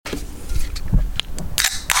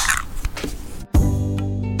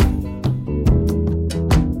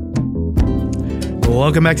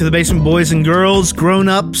Welcome back to the basement, boys and girls,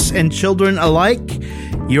 grown-ups and children alike.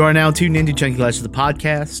 You are now tuned into Chunky Glasses, the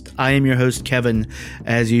podcast. I am your host, Kevin,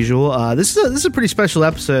 as usual. This is a pretty special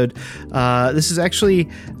episode. This is actually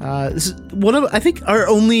one of, I think, our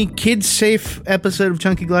only kids-safe episode of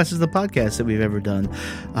Chunky Glasses, the podcast that we've ever done.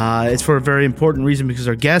 It's for a very important reason because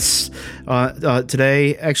our guests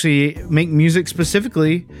today actually make music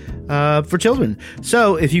specifically for children.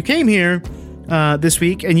 So if you came here this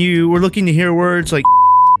week and you were looking to hear words like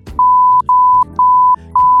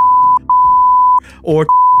or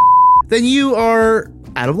then you are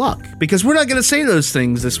out of luck because we're not going to say those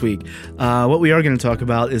things this week. What we are going to talk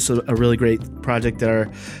about is a really great project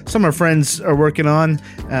that some of our friends are working on.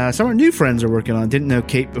 Some of our new friends are working on. Didn't know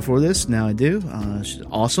Kate before this. Now I do. She's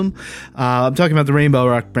awesome. I'm talking about the Rainbow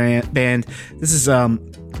Rock Band. This is a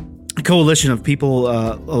coalition of people.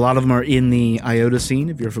 A lot of them are in the IOTA scene,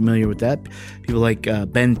 if you're familiar with that. People like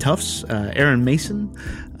Ben Tufts, Aaron Mason,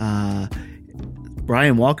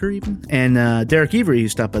 Brian Walker even, and Derek Every, who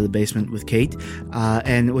stopped by the basement with Kate.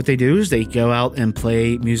 And what they do is they go out and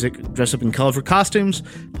play music, dress up in colorful costumes,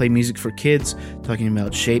 play music for kids, talking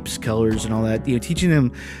about shapes, colors, and all that. You know, teaching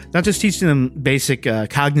them, not just teaching them basic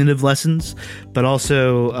cognitive lessons, but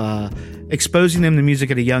also exposing them to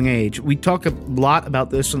music at a young age. We talk a lot about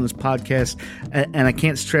this on this podcast, and I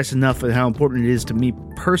can't stress enough how important it is to me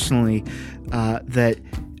personally that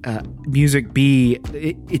music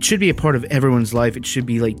it should be a part of everyone's life. It should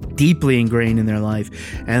be like deeply ingrained in their life,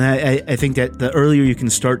 and I think that the earlier you can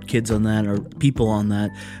start kids on that or people on that,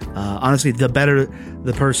 honestly, the better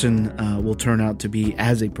the person will turn out to be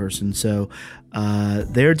as a person. So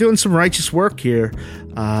they're doing some righteous work here,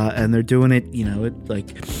 and they're doing it,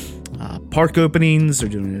 like park openings. They're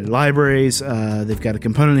doing it at libraries. They've got a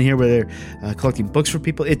component in here where they're collecting books for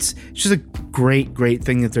people. It's just a great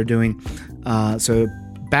thing that they're doing. So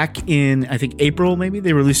back in, I think, April, maybe,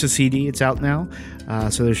 they released a CD. It's out now.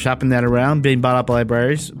 So they're shopping that around, being bought up by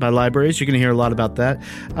libraries. You're going to hear a lot about that.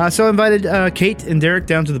 So I invited Kate and Derek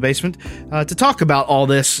down to the basement to talk about all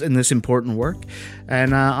this and this important work.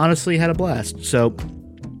 And honestly, had a blast. So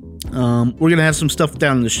we're going to have some stuff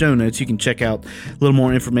down in the show notes. You can check out a little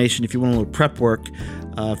more information if you want a little prep work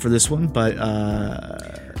for this one. But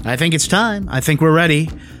I think it's time. I think we're ready.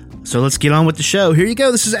 So let's get on with the show. Here you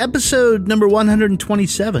go. This is episode number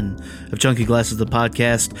 127 of Chunky Glasses, the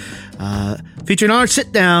podcast, featuring our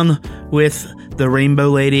sit-down with the Rainbow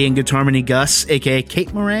Lady and Guitarmony Gus, a.k.a.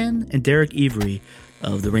 Kate Moran, and Derek Every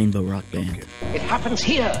of the Rainbow Rock Band. It happens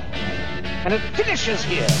here, and it finishes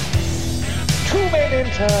here. Two men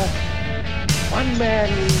enter, one man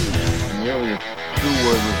leaves. Nearly a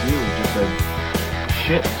two-word review just said,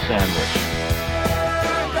 shit sandwich.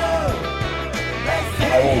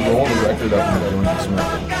 I will roll the record up and everyone can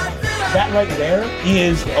smell it. That right there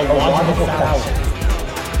is a logical fallacy.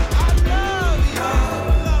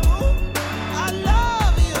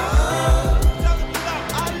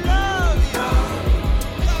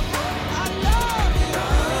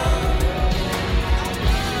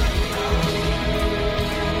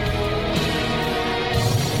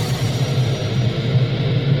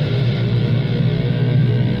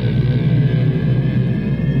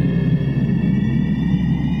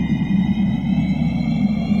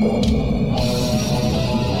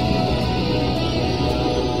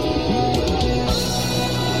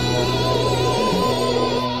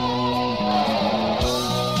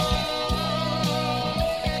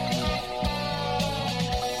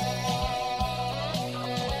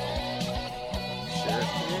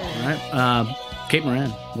 Kate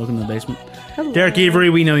Moran, welcome to the basement. Hello. Derek Every,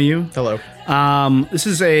 we know you. Hello. This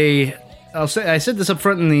is I said this up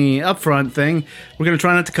front in the upfront thing. We're going to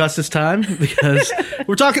try not to cuss this time because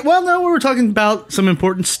we're talking about some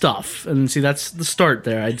important stuff. And see, that's the start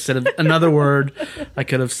there. I said another word I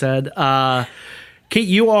could have said. Kate,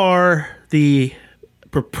 you are the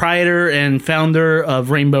proprietor and founder of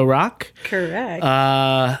Rainbow Rock. Correct.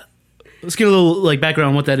 Let's get a little background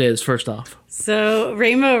on what that is first off. So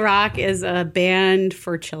Rainbow Rock is a band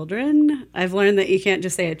for children. I've learned that you can't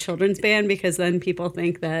just say a children's band because then people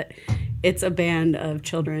think that it's a band of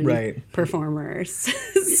children performers.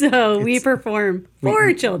 So we perform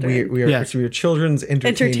for children. We are children's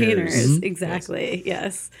entertainers. Mm-hmm. Exactly,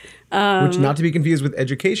 yes. Which not to be confused with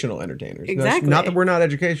educational entertainers. Exactly. Not that we're not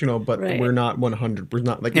educational, but we're not 100. We're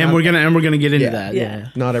not like. And we're gonna get into that. Yeah.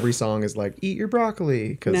 Not every song is like eat your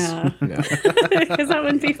broccoli no, because that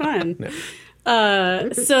wouldn't be fun.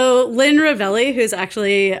 No. So Lynn Ravelli, who's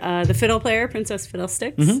actually the fiddle player, Princess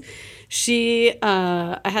Fiddlesticks,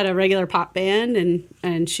 I had a regular pop band,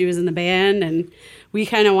 and she was in the band, and we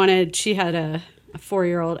kind of wanted. She had a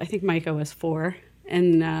 4-year-old. I think Micah was 4.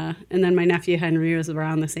 and then my nephew Henry was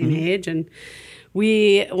around the same age, and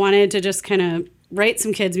we wanted to just kind of write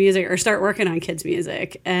some kids music or start working on kids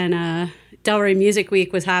music. And Delray Music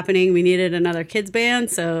Week was happening. We needed another kids band,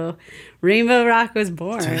 so Rainbow Rock was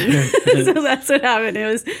born. So that's what happened. It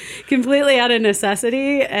was completely out of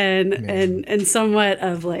necessity and somewhat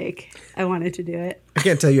of like, I wanted to do it. I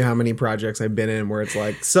can't tell you how many projects I've been in where it's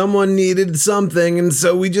like someone needed something and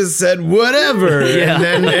so we just said whatever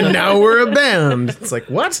and now we're a band. It's like,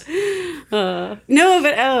 what? And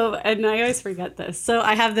I always forget this. So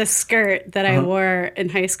I have this skirt that I wore in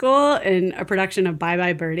high school in a production of Bye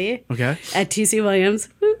Bye Birdie at TC Williams.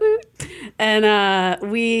 And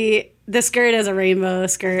the skirt is a rainbow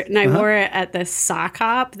skirt, and I wore it at this sock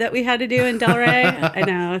hop that we had to do in Delray. I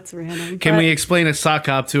know, it's random. Can we explain a sock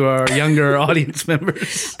hop to our younger audience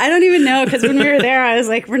members? I don't even know, because when we were there, I was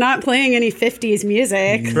like, we're not playing any 50s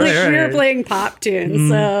music. We were playing pop tunes.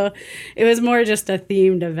 So it was more just a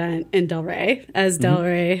themed event in Delray, as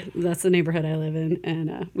Delray, that's the neighborhood I live in,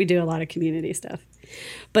 and we do a lot of community stuff.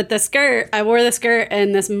 But the skirt, I wore the skirt,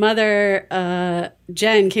 and this mother,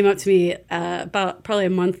 Jen, came up to me about probably a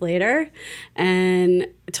month later and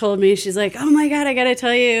told me, she's like, oh my God, I got to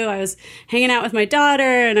tell you, I was hanging out with my daughter,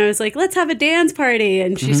 and I was like, let's have a dance party.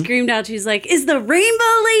 And she screamed out, she's like, is the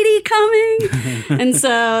rainbow lady coming? And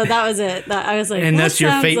so that was it. I was like, and thus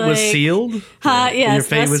your fate was sealed? Yes, your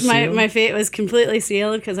fate was sealed? My fate was completely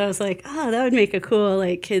sealed, because I was like, oh, that would make a cool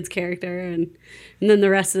like kids character. And then the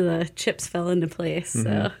rest of the chips fell into place.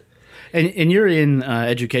 So, and you're in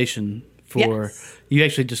education for. Yes. You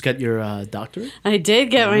actually just got your doctorate? I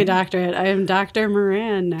did get my doctorate. I am Dr.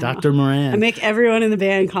 Moran now. Dr. Moran. I make everyone in the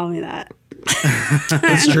band call me that.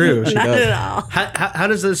 It's true. She Not does. at all. How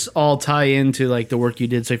does this all tie into like the work you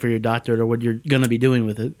did, say, for your doctorate, or what you're going to be doing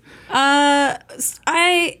with it?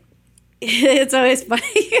 It's always funny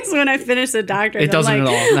because when I finish the doctorate, It doesn't I'm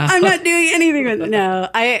like, at all. No. I'm not doing anything with it. No,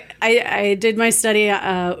 I did my study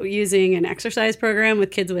using an exercise program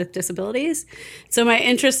with kids with disabilities. So my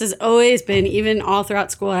interest has always been, even all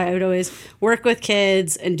throughout school, I would always work with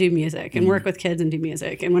kids and do music, and work with kids and do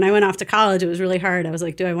music. And when I went off to college, it was really hard. I was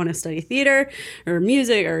like, do I want to study theater or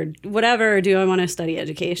music or whatever, or do I want to study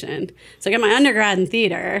education? So I got my undergrad in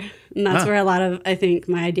theater, and that's where a lot of, I think,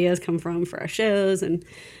 my ideas come from for our shows and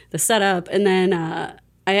the setup. And then I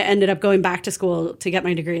ended up going back to school to get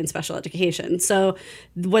my degree in special education. So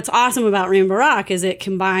what's awesome about Rainbow Rock is it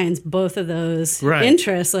combines both of those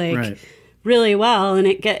interests really well, and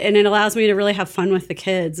it allows me to really have fun with the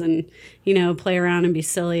kids and, you know, play around and be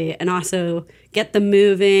silly, and also get them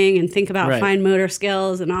moving and think about fine motor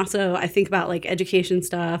skills. And also I think about like education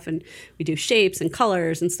stuff, and we do shapes and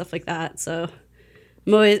colors and stuff like that. So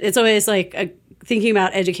it's always like thinking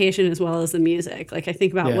about education as well as the music. Like I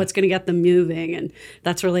think about what's going to get them moving, and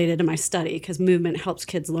that's related to my study, because movement helps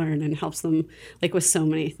kids learn and helps them like with so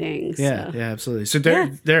many things. Yeah, so. yeah, absolutely. So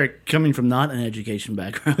they're coming from not an education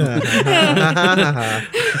background.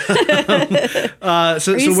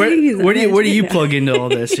 So where do you plug into all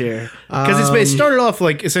this here? Because it started off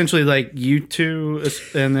like essentially like you two,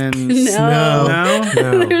 and then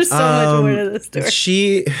no. There's so much more to this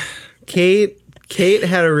story. Kate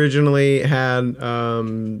had originally had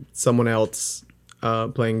someone else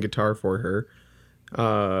playing guitar for her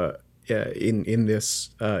in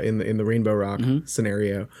the Rainbow Rock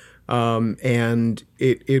scenario, and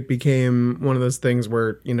it became one of those things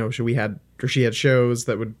where, you know, she had shows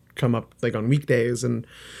that would come up like on weekdays, and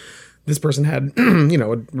this person had you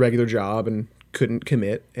know, a regular job and couldn't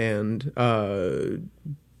commit, and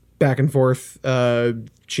back and forth.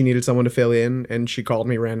 She needed someone to fill in, and she called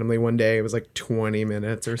me randomly one day. It was like 20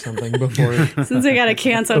 minutes or something before. Since I got a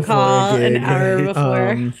cancel call an hour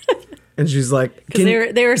before. And she's like, because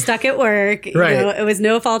they were stuck at work. Right. You know, it was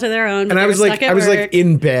no fault of their own. And I was like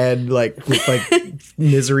in bed, like with like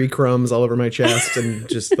misery crumbs all over my chest, and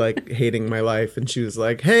just like hating my life. And she was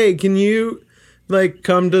like, hey, can you like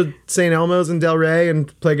come to St. Elmo's in Delray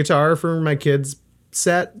and play guitar for my kids'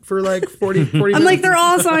 set for like 40 I'm minutes. like, they're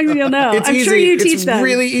all songs you'll know. It's I'm easy. sure you teach it's them.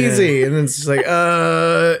 really easy. And it's just like,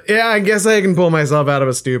 yeah, I guess I can pull myself out of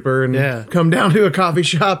a stupor and come down to a coffee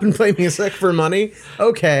shop and play music for money.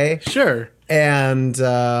 Okay. Sure. And then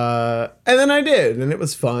I did, and it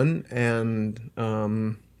was fun. And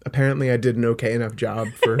apparently I did an okay enough job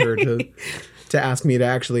for her to ask me to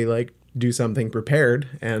actually like do something prepared.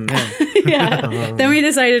 And then we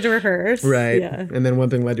decided to rehearse. Right. Yeah. And then one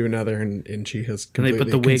thing led to another, and she has they put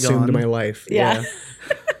completely the wig consumed on. my life. Yeah.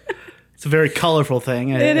 It's a very colorful thing.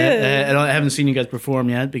 It is. I haven't seen you guys perform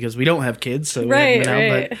yet because we don't have kids, so we haven't been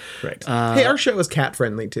out, Right. Hey, our show is cat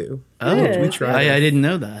friendly too. we tried. I didn't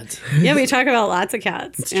know that. Yeah, we talk about lots of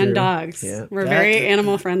cats and true. dogs. Yeah. We're very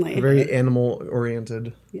animal friendly. Very animal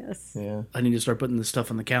oriented. Yes. Yeah. I need to start putting this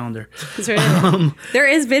stuff on the calendar. That's right. There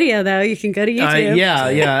is video though. You can go to YouTube.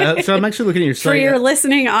 Yeah. So I'm actually looking at your site. For your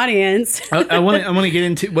listening audience. I want to get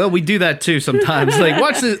into. Well, we do that too sometimes. Like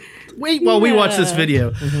watch this. Wait while we watch this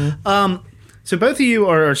video. So both of you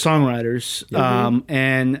are songwriters,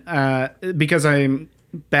 and because I'm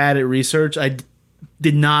bad at research, I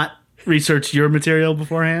did not research your material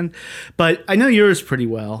beforehand, but I know yours pretty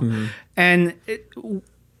well. And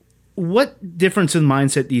what difference in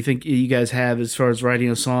mindset do you think you guys have as far as writing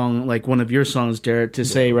a song like one of your songs, Derek, to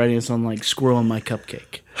say writing a song like "Squirrel in My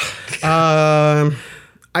Cupcake"?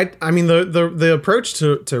 I mean the approach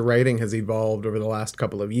to writing has evolved over the last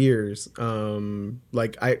couple of years.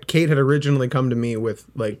 Kate had originally come to me with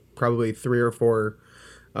like probably 3 or 4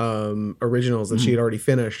 originals that she had already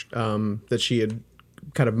finished, that she had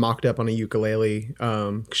kind of mocked up on a ukulele.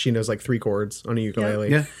 She knows like 3 chords on a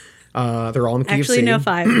ukulele. Yeah. They're all in the key of C. Actually, no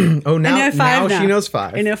 5. Oh, now, I know 5 now. She knows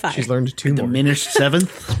 5. I know 5. She's learned 2 more. Diminished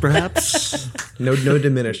seventh, perhaps. No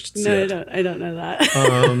diminished. No, I don't know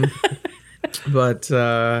that. But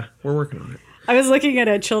we're working on it. I was looking at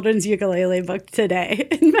a children's ukulele book today.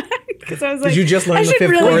 Because I was like, Did you just learn I the should 5th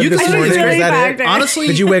really- chord this I should morning? really Is that it? factor. Honestly,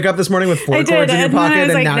 Did you wake up this morning with 4 I chords did, in your and then I pocket was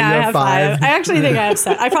and like, now now I you have have 5. 5? I actually think I have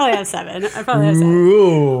 7. I probably have 7.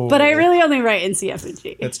 Ooh. But I really only write in C, F, and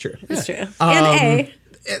G. That's true. It's true. And A.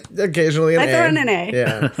 Occasionally an A. I throw in an A.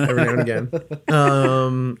 Yeah, every now and again.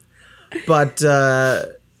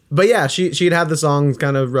 But yeah, she'd had the songs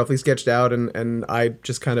kind of roughly sketched out, and I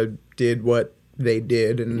just kind of did what they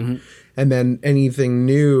did, and then anything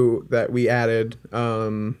new that we added,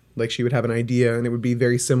 like she would have an idea, and it would be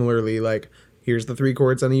very similarly like, here's the 3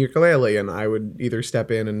 chords on the ukulele, and I would either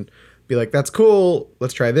step in and be like, that's cool,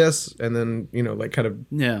 let's try this, and then like kind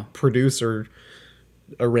of produce or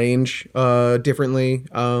arrange differently,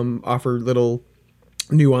 offer little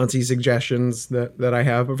nuancy suggestions that I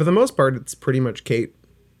have, but for the most part it's pretty much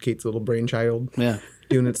Kate's little brainchild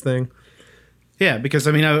doing its thing. Yeah, because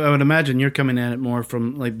I mean, I would imagine you're coming at it more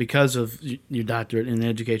from like because of your doctorate in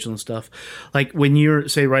educational stuff. Like when you're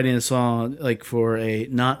say writing a song like for a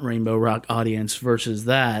not Rainbow Rock audience versus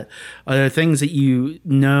that, are there things that you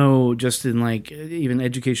know just in like even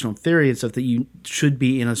educational theory and stuff that you should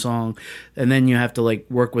be in a song, and then you have to like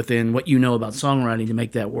work within what you know about songwriting to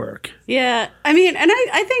make that work? Yeah, I mean, and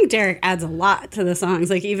I think Derek adds a lot to the songs.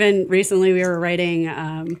 Like even recently we were writing,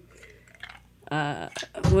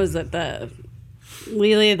 what was it, the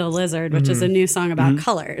Lily the Lizard, which is a new song about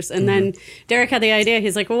colors. And then Derek had the idea.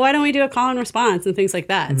 He's like, well, why don't we do a call and response and things like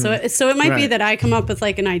that? So it might be that I come up with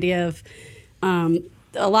like an idea of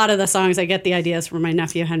a lot of the songs. I get the ideas from my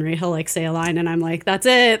nephew Henry. He'll like say a line and I'm like, that's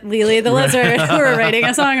it, Lily the Lizard. We're writing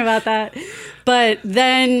a song about that. But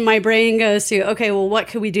then my brain goes to, okay, well, what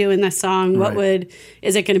could we do in this song?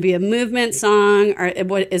 Is it going to be a movement song, or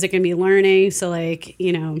what is it going to be learning? So like,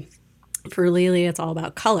 for Lily, it's all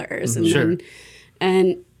about colors.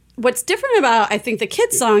 And what's different about, I think, the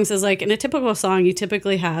kids' songs is like in a typical song, you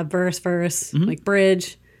typically have verse, like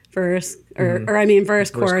bridge, verse, or I mean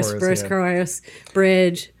verse, chorus, chorus,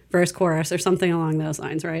 bridge, verse, chorus, or something along those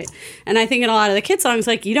lines, right? And I think in a lot of the kids' songs,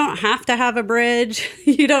 like you don't have to have a bridge.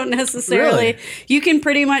 You don't necessarily. You can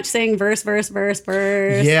pretty much sing verse.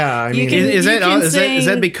 Yeah, I mean, is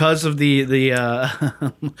that because of the I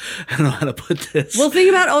don't know how to put this. Well, think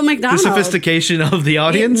about Old MacDonald. The sophistication of the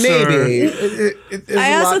audience. Maybe.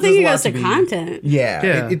 I also think it goes to content.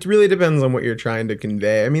 Yeah. It really depends on what you're trying to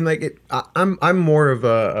convey. I mean, like I'm more of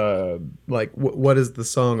a like what is the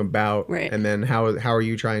song about, right? And then how are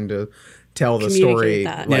you trying to tell the story,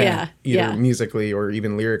 either musically or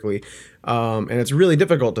even lyrically, and it's really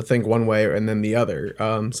difficult to think one way and then the other.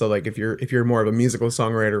 So like if you're more of a musical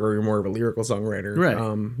songwriter or you're more of a lyrical songwriter, right?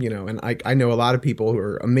 And I know a lot of people who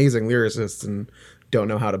are amazing lyricists and don't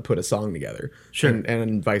know how to put a song together,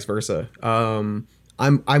 and vice versa.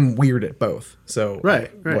 I'm weird at both, so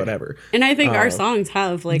whatever. And I think our songs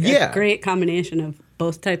have like a great combination of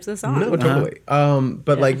both types of songs. No, totally.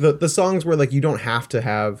 But like the songs where like you don't have to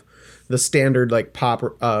have the standard like pop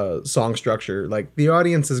song structure. Like the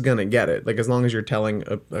audience is gonna get it. Like as long as you're telling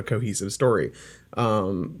a cohesive story.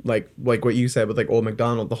 Like what you said with like Old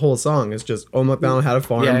MacDonald, the whole song is just Old MacDonald had a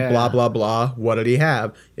farm, blah blah blah. What did he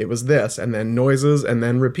have? It was this, and then noises, and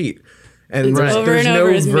then repeat. and It's over there's and no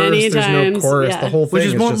over as verse, many there's times. no chorus. Yeah. The whole thing Which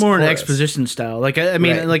is more, just more an chorus. exposition style. Like I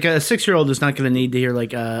mean, Right. like a 6-year-old is not going to need to hear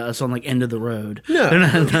like a song like "End of the Road." No. They're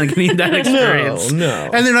not going to need that experience. No.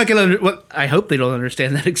 And they're not going to. Well, I hope they don't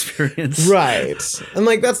understand that experience. Right. And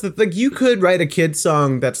like that's the like you could write a kid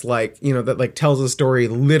song that's like, you know, that like tells a story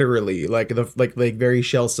literally, like the like very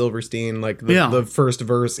Shel Silverstein, like the first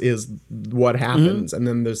verse is what happens and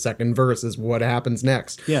then the second verse is what happens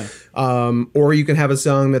next. Yeah. Or you can have a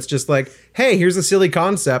song that's just like, hey, here's a silly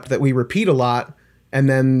concept that we repeat a lot, and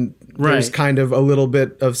then there's Right. kind of a little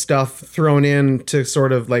bit of stuff thrown in to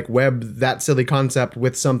sort of like web that silly concept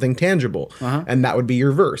with something tangible. And that would be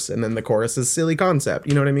your verse. And then the chorus is silly concept.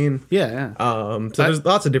 You know what I mean? Yeah. So there's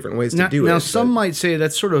lots of different ways to do it. Now, some might say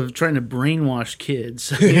that's sort of trying to brainwash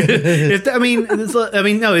kids. It's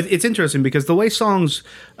interesting because the way songs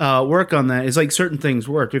work on that is like certain things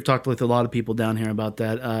work. We've talked with a lot of people down here about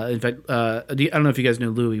that. In fact, I don't know if you guys know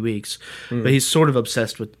Louis Weeks, but he's sort of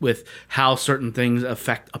obsessed with how certain things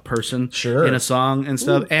affect a person in a song and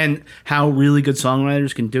stuff, and how really good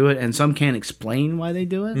songwriters can do it, and some can't explain why they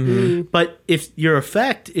do it. But if your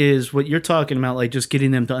effect is what you're talking about, like just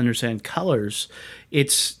getting them to understand colors,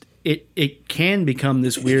 it can become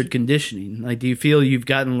this weird conditioning. Like, do you feel you've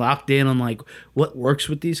gotten locked in on like what works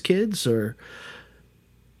with these kids, or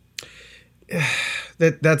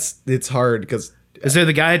it's hard because is there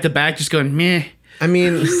the guy at the back just going meh? I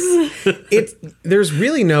mean, there's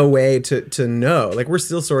really no way to know. Like we're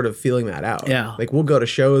still sort of feeling that out. Yeah. Like we'll go to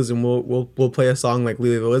shows and we'll play a song like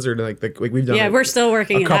Lily the Lizard and like we've done. Yeah, it we're still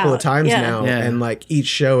working a it couple out. of times Yeah. now, Yeah. and like each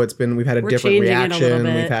show we've had a We're different changing it a little reaction.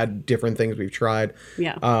 bit. We've had different things we've tried.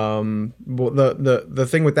 Yeah. Well, the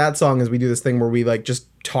thing with that song is we do this thing where we like just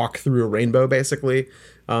talk through a rainbow basically.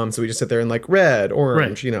 So we just sit there and like red,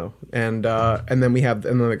 orange, Right. you know, and then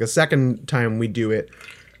like a second time we do it.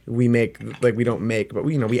 We make like we don't make, but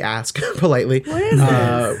we ask politely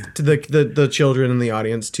to the children in the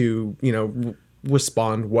audience to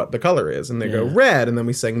respond what the color is, and they go red, and then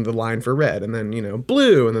we sing the line for red, and then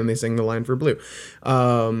blue, and then they sing the line for blue,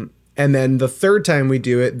 and then the third time we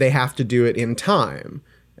do it, they have to do it in time,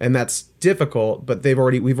 and that's difficult, but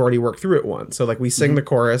we've already worked through it once. So like we sing the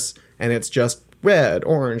chorus, and it's just red,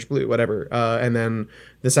 orange, blue, whatever, and then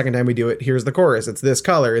the second time we do it, here's the chorus, it's this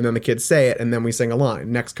color, and then the kids say it, and then we sing a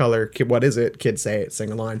line. Next color, kid, what is it? Kids say it,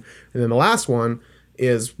 sing a line. And then the last one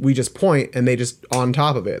is we just point, and they just on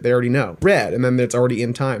top of it, they already know red, and then it's already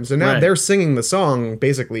in time. So now they're singing the song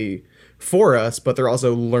basically for us, but they're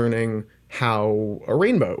also learning how a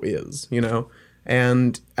rainbow is,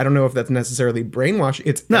 And I don't know if that's necessarily brainwashing.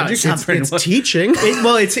 It's No, it's not it's brainwash- teaching.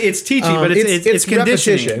 It's teaching, but it's conditioning.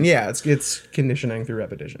 Repetition. Yeah, it's conditioning through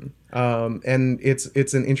repetition. And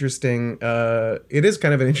it's an interesting. It is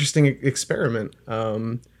kind of an interesting experiment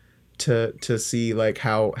to see like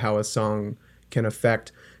how a song can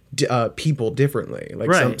affect people differently.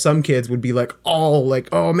 Like some kids would be like all like,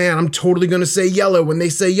 oh man, I'm totally gonna say yellow when they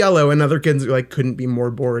say yellow, and other kids like couldn't be more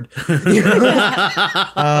bored.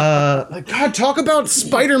 Like, God, talk about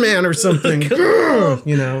Spider-Man or something.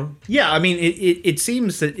 Yeah, I mean, it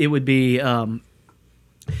seems that it would be,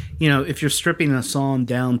 if you're stripping a song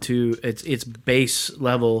down to its base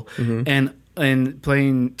level and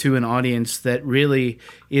playing to an audience that really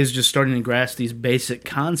is just starting to grasp these basic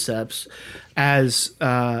concepts, as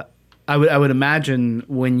I would imagine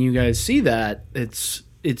when you guys see that, it's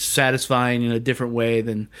satisfying in a different way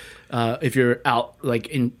than if you're out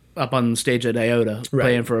like up on stage at IOTA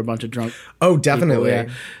playing for a bunch of drunk. Oh, definitely.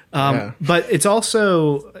 People, yeah. But it's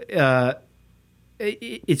also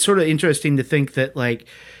it's sort of interesting to think that like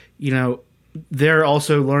they're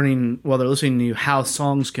also learning while they're listening to you how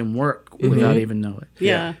songs can work without even knowing.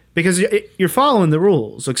 Yeah. Because you're following the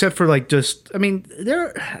rules, except for like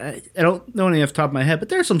I don't know any off the top of my head, but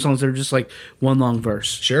there are some songs that are just like one long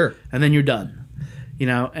verse. Sure. And then you're done.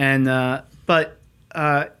 But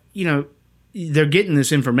they're getting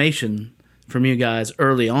this information from you guys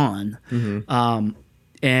early on.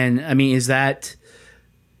 And I mean, is that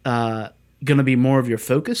going to be more of your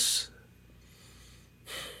focus?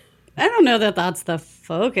 I don't know that that's the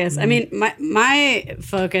focus. I mean, my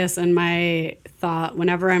focus and my thought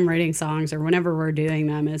whenever I'm writing songs or whenever we're doing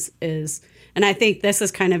them is, and I think this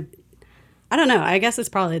is kind of, I don't know, I guess it's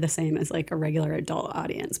probably the same as like a regular adult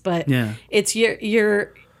audience, but it's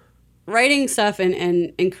you're writing stuff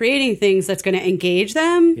and creating things that's going to engage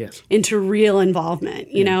them into real involvement,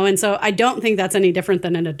 you know? And so I don't think that's any different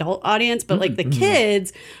than an adult audience, but like the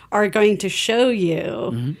kids are going to show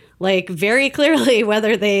you like very clearly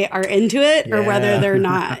whether they are into it or whether they're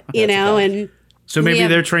not, you know? And So maybe have-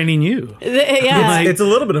 they're training you. Yeah. It's a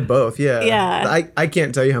little bit of both, yeah. Yeah. I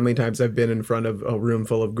can't tell you how many times I've been in front of a room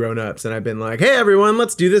full of grown-ups and I've been like, hey, everyone,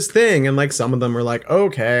 let's do this thing. And like some of them are like,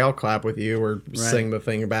 okay, I'll clap with you or sing the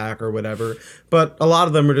thing back or whatever. But a lot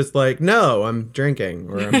of them are just like, no, I'm drinking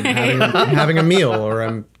or I'm having a meal or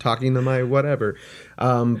I'm talking to my whatever.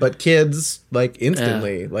 But kids, like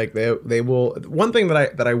instantly, like they will. One thing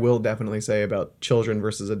that I will definitely say about children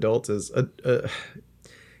versus adults is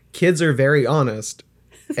kids are very honest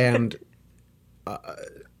and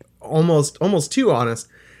almost too honest,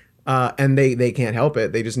 and they can't help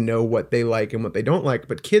it. They just know what they like and what they don't like.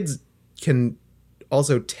 But kids can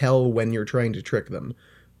also tell when you're trying to trick them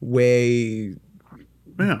way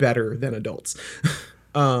better than adults.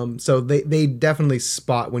 So they definitely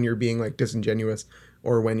spot when you're being like disingenuous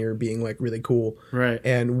or when you're being like really cool. Right.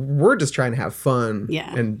 And we're just trying to have fun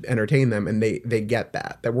Yeah. and entertain them. And they get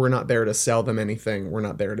that we're not there to sell them anything. We're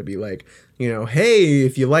not there to be like, hey,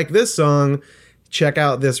 if you like this song, check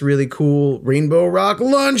out this really cool Rainbow Rock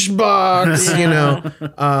lunchbox,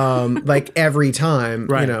 like every time,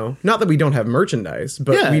 Right. not that we don't have merchandise,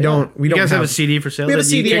 but we don't You guys have a CD for sale? We have a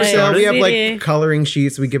that you CD for kickstarted? sale. We have CD. like coloring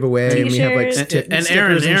sheets we give away, and we have like T-shirts. And stickers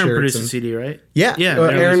Aaron shirts produced a and- CD, right? Yeah,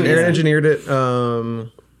 Aaron Aaron engineered it.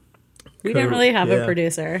 We don't really have Yeah. a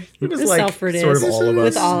producer. It was Just like self-produced sort of all of us.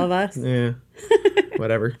 with all of us. Yeah,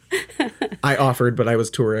 whatever. I offered, but I was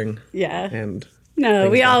touring, Yeah. and No,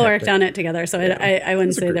 things we got all hectic. worked on it together. So I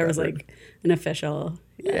wouldn't a say group there was effort. like an official.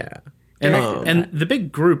 yeah. And the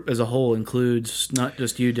big group as a whole includes not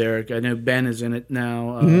just you, Derek. I know Ben is in it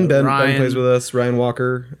now. Ben Ryan plays with us. Ryan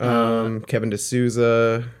Walker, Kevin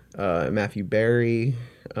D'Souza, Matthew Barry,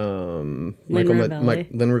 Lynn Lynn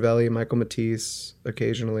Ravelli, Michael Matisse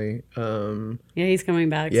occasionally. Yeah, he's coming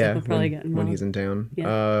back. So Yeah, he'll probably get involved. when he's in town.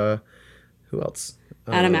 Yeah. Who else?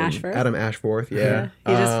 Adam Ashford. Adam Ashforth. Yeah, Yeah,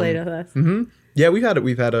 he just played with us. yeah.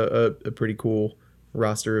 We've had a pretty cool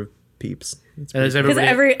roster of peeps. It's And is Because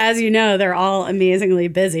everybody, as you know, they're all amazingely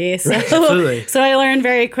busy. So, Absolutely. so I learned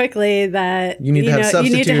very quickly that You need to have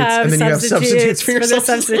substitutes, and then you have substitutes for your the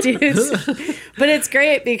substitutes. substitutes. But it's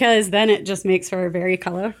great because then it just makes for a very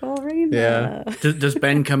colorful rainbow. Yeah. does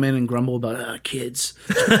Ben come in and grumble about kids?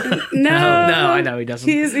 No, I know he doesn't.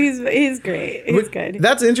 He's great. He's good.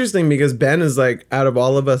 That's interesting because Ben is like, out of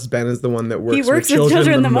all of us, Ben is the one that works, works with with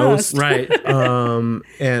children the the most. most. Right.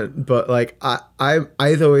 But like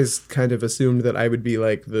I've always kind of assumed that I would be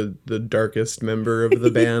like the darkest member of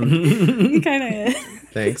the band. He kind of is.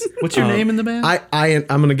 Thanks. What's your name in the band? I'm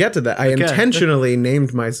gonna get to that. I intentionally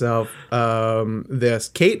named myself this.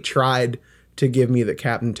 Kate tried to give me the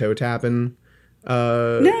Captain Toe Tappin'.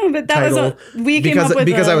 No, but that title was we came up with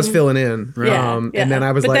because I was filling in. Yeah, And then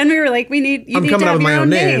I was but like, then we were like, you I'm need coming to up have with my your own own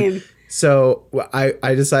name. So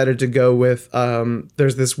I decided to go with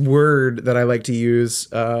there's this word that I like to use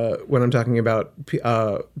when I'm talking about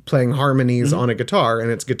playing harmonies on a guitar,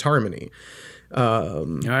 and it's guitarmony. All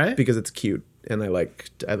right. Because it's cute, and I like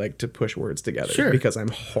to push words together. Sure. Because I'm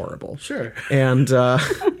horrible. Sure. And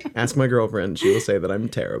ask my girlfriend; she will say that I'm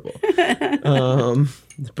terrible.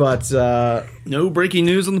 But No breaking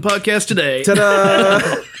news on the podcast today. ta-da!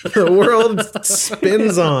 The world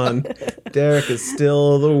spins on. Derek is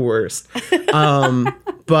still the worst.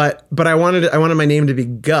 But I wanted my name to be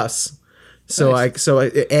Gus. So A,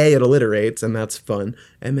 it alliterates, and that's fun.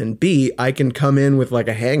 And then B, I can come in with like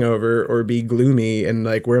a hangover or be gloomy and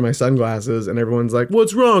like wear my sunglasses, and everyone's like,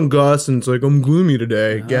 "What's wrong, Gus?" And it's like, "I'm gloomy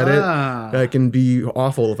today." Get it? I can be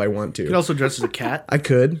awful if I want You could to. also dress as a cat. I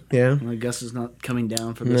could, yeah. I guess is not coming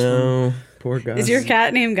down for this one. No, poor Gus. Is your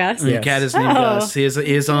cat named Gus? Your cat is named Oh. Gus. He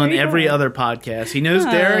is on There you every go. other podcast. He knows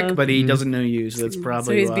Derek, but he doesn't know you, so that's So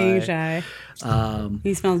probably he's why. being shy.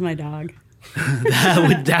 He smells my dog.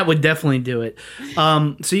 That would definitely do it.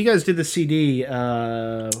 So you guys did the CD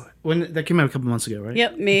when that came out a couple months ago, right?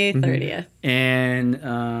 Yep, May 30th. And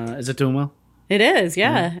is it doing well? It is,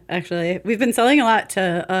 yeah. Actually, we've been selling a lot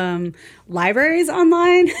to libraries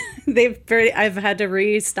online. I've had to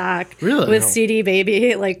restock Really? with Wow. CD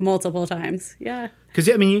Baby like multiple times. Yeah. Because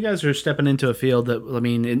I mean, you guys are stepping into a field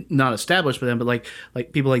that not established for them, but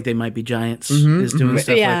like people like They Might Be Giants is doing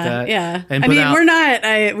stuff yeah, like that. yeah. And I put mean,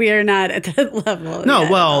 out- we are not at that level. No,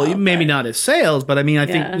 yet well, at all, maybe but- not as sales, but I mean, I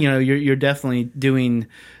Yeah. think you're definitely doing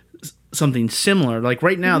something similar. Like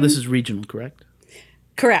right now, this is regional, correct?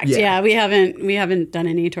 Correct. Yeah. Yeah, we haven't done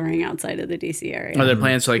any touring outside of the DC area. Are there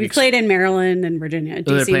plans to like We played in Maryland and Virginia. are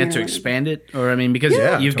there DC, plans to Maryland. expand it, or I mean, because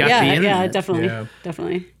you've got Yeah, the internet, yeah, definitely, Yeah.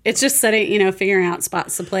 definitely. It's just figuring out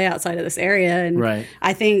spots to play outside of this area, and Right.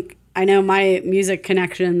 I know my music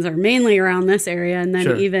connections are mainly around this area, and then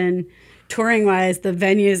Sure. even touring wise, the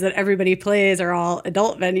venues that everybody plays are all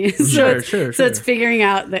adult venues. Sure. So it's figuring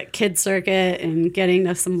out that kids circuit and getting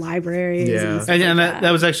to some libraries. Yeah. And that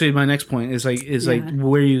was actually my next point is like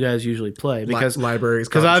where you guys usually play, because libraries,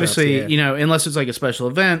 because coffee obviously shops, yeah. Unless it's like a special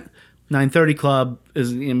event, 9:30 Club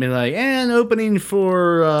is gonna be like and opening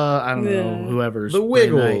for I don't know whoever's The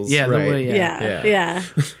Wiggles, yeah, right. Yeah.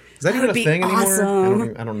 Is that even a be thing anymore?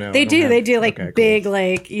 awesome. I don't know. They do like okay, cool. big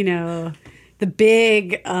the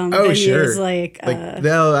big venues sure. like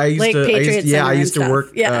I used like to Patriot Center I used and to work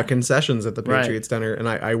stuff. Yeah. concessions at the Patriot Right. Center, and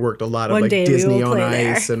I worked a lot of One like day we Disney will on play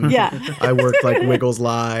there. Ice, and Yeah. I worked like Wiggles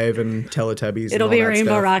Live and Teletubbies. it'll and all be that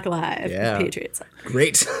Rainbow stuff. Rock Live. Yeah. Patriot Center.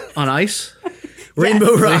 Great. on ice.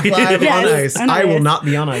 Rainbow Rock Live Yes, on Ice. on I will ice. not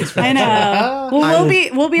be on ice. For I that. know. Well,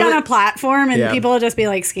 we'll be on a platform, and Yeah. people will just be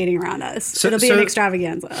like skating around us. It'll be an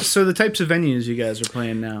extravaganza. So the types of venues you guys are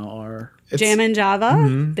playing now are Jam and Java.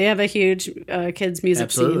 They have a huge kids music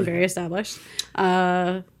Absolutely. scene, very established.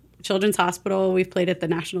 Children's Hospital. We've played at the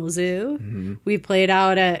National Zoo. We've played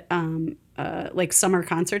out at like summer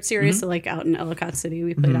concert series, so like out in Ellicott City.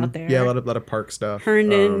 We played out there. Yeah, a lot of park stuff.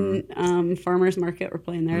 Herndon Farmers Market. We're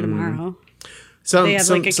playing there tomorrow. Some They have,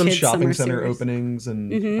 like, a some kids' shopping summer center series. openings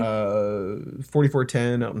and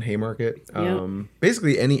 4410 out in Haymarket. Yep.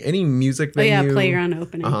 Basically any music Oh venue. yeah, playground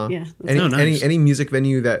opening. Uh-huh. Yeah. Any music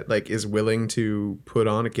venue that like is willing to put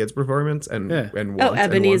on a kids performance and Yeah. wants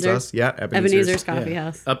Ebenezer. us. Yeah, Ebenezer's Coffee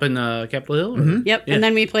House. up in Capitol Hill. Or? Yep, Yeah. and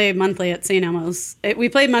then we play monthly at St. Elmo's. We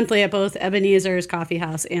played monthly at both Ebenezer's Coffee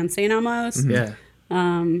House and St. Elmo's. Yeah.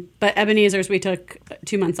 But Ebenezer's we took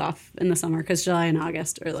 2 months off in the summer because July and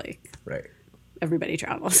August are like Right. everybody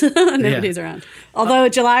travels. Nobody's around. Although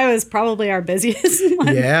July was probably our busiest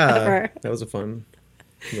month Yeah. ever. That was a fun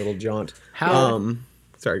little jaunt. How-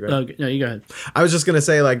 Sorry, go ahead. No, you go ahead. I was just gonna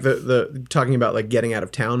say, like the talking about like getting out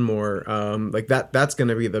of town more, like that's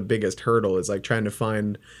gonna be the biggest hurdle is like trying to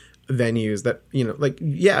find venues that like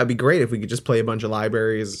it'd be great if we could just play a bunch of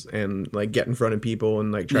libraries and like get in front of people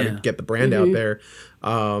and like try to get the brand out there.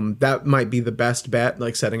 That might be the best bet,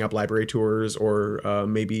 like setting up library tours or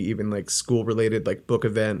maybe even like school related like book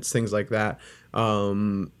events, things like that.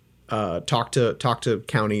 Talk to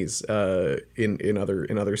counties in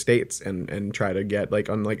other states and try to get like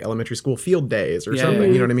on like elementary school field days or something. yeah.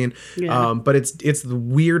 You know what I mean? Yeah. But it's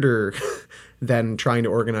weirder than trying to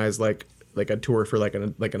organize like a tour for like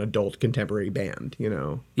an adult contemporary band.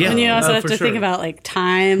 Yeah. And you also have for to sure. think about like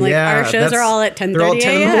time. Like Yeah, our shows that's- are all at they're all 10:30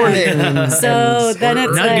 10 in the morning. a.m. So then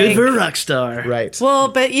it's Not like, good for a rock star. Right. well,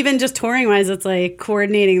 but even just touring wise, it's like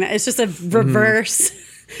coordinating that. It's just a reverse.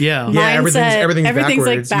 Yeah. Yeah, mindset. everything's Everything's,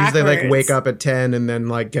 backwards. like, Usually, like backwards. wake up at 10 and then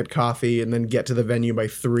like get coffee and then get to the venue by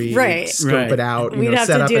 3. Right. Scope Right. it out. We'd have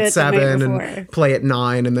set to up do at it the night 7 and before. play at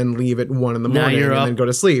 9 and then leave at 1 in the Now morning you're and up, then go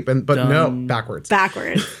to sleep. But no, done. backwards.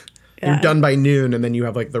 Backwards. You're done by noon and then you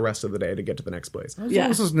have like the rest of the day to get to the next place. Yeah.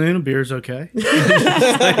 This is noon. A beer's okay.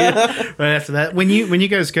 Right after that, when you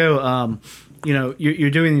guys go, you're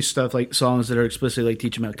doing these stuff like songs that are explicitly like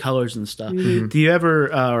teaching about colors and stuff. Mm-hmm. Do you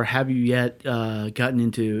ever or have you yet gotten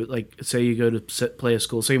into like say you go to play a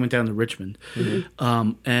school? Say you went down to Richmond,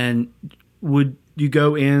 and would you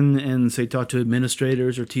go in and say talk to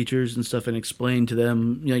administrators or teachers and stuff and explain to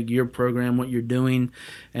them like your program, what you're doing,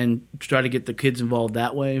 and try to get the kids involved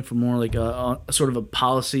that way for more like a sort of a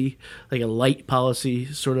policy, like a light policy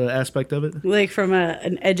sort of aspect of it? Like from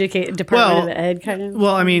an Department of Ed kind of.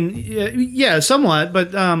 Well, I mean, yeah, somewhat, but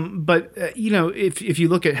if you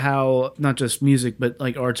look at how not just music but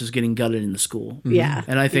like arts is getting gutted in the school, Yeah.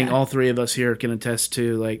 and I think Yeah. all three of us here can attest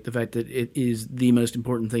to like the fact that it is the most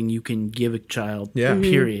important thing you can give a child. Yeah. Mhm.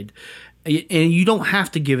 Period. And you don't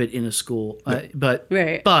have to give it in a school, but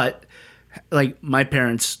Right. But like my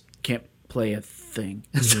parents can't play a thing,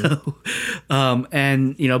 so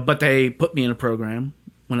but they put me in a program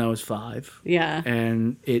when I was 5. Yeah.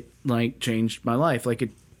 And it like changed my life. Like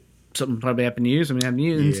something probably happened to you, something happened to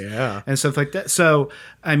you, Yeah. and stuff like that. So,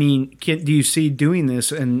 I mean, do you see doing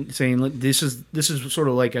this and saying, look, this is sort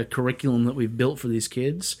of like a curriculum that we've built for these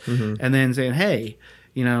kids, and then saying, hey,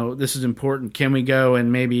 this is important. Can we go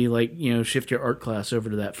and maybe like shift your art class over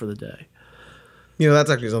to that for the day?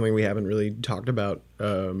 That's actually something we haven't really talked about,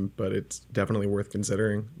 but it's definitely worth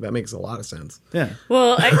considering. That makes a lot of sense. Yeah,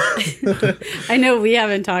 Well, I know we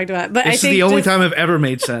haven't talked about it, but I this is think the only just time I've ever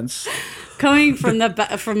made sense. coming from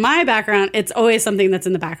from my background, it's always something that's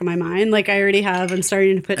in the back of my mind. Like I'm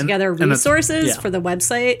starting to put together that's- resources yeah. for the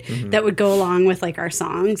website that would go along with like our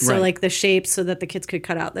songs. So Right. like the shapes so that the kids could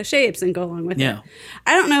cut out the shapes and go along with Yeah. it.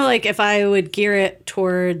 I don't know like if I would gear it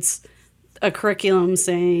towards a curriculum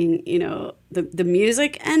saying, you know, the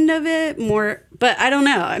music end of it more, but I don't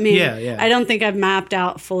know. I mean, I don't think I've mapped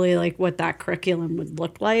out fully like what that curriculum would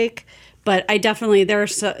look like, but I definitely,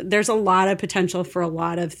 there's a lot of potential for a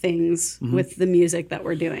lot of things with the music that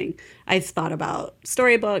we're doing. I've thought about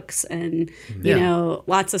storybooks and, you know,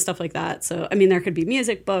 lots of stuff like that. So, I mean, there could be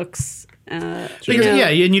music books. Yeah,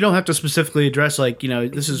 and you don't have to specifically address like, you know,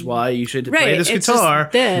 this is why you should play this guitar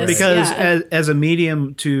because as a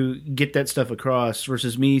medium to get that stuff across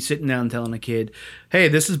versus me sitting down and telling a kid, hey,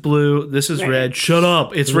 this is blue, this is red, shut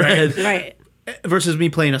up, it's red. Right. Versus me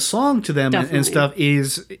playing a song to them and stuff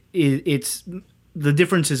it's the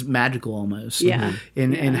difference is magical almost.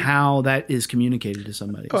 In how that is communicated to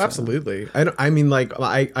somebody. Oh, absolutely. I mean, like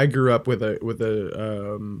I grew up with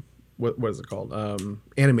a what is it called?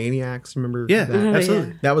 Animaniacs, remember? Yeah, that?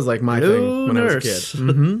 absolutely. That was like my thing when I was a kid.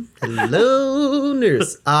 Hello,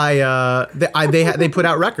 nurse. They put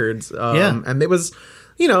out records. And it was,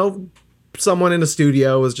 you know, someone in a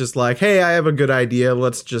studio was just like, hey, I have a good idea.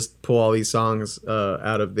 Let's just pull all these songs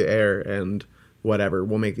out of the air and whatever.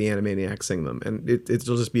 We'll make the Animaniacs sing them. And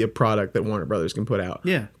it'll just be a product that Warner Brothers can put out.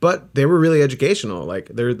 Yeah. But they were really educational. Like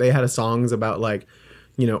they had songs about like,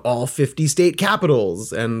 you know, all 50 state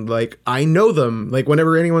capitals, and like I know them. Like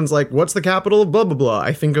whenever anyone's like, "What's the capital of blah blah blah?"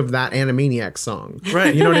 I think of that Animaniacs song,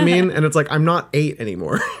 right? You know what I mean? And it's like I'm not 8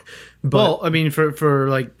 anymore. But, well, I mean, for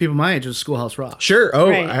like people my age, it was Schoolhouse Rock. Sure. Oh,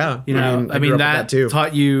 yeah. You know, I mean that too.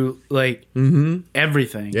 taught you like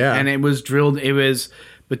everything. Yeah, and it was drilled. It was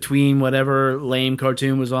between whatever lame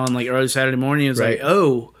cartoon was on like early Saturday morning. It was like,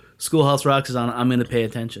 oh, Schoolhouse Rock is on. I'm going to pay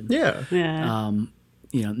attention. Yeah.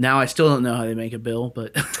 You know, now I still don't know how they make a bill,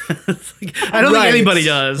 but I don't think anybody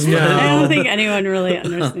does. No. I don't think anyone really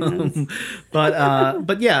understands.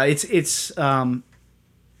 but yeah, it's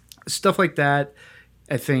stuff like that.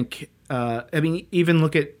 I think. I mean, even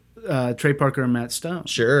look at Trey Parker and Matt Stone.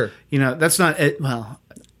 Sure. You know, that's not well.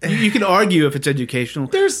 You can argue if it's educational.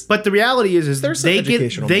 But the reality is they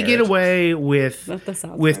get away with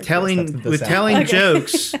telling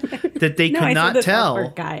jokes that they could not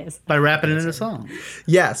tell by rapping it in a song.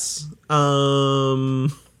 Yes.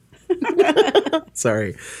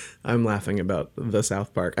 Sorry. I'm laughing about the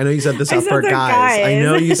South Park. I know you said the South Park guys. I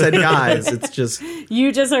know you said guys. It's just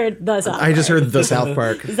you just heard the South Park. I just heard the South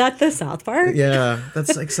Park. Is that the South Park? Yeah,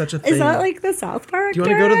 that's like such a thing. Is that like the South Park? Do you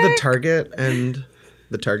want to go to the Target and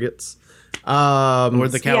the Targets? Or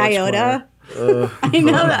the Iota? I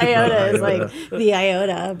know the iota is like the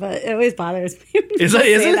iota, but it always bothers me. Is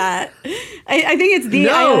it? That. I think it's the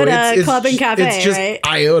iota club and cafe, it's just right?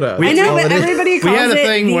 Iota. I know, but everybody calls we had a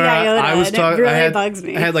thing it where the iota, I was talking. It really bugs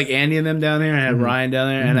me. I had like Andy and them down there, and I had Ryan down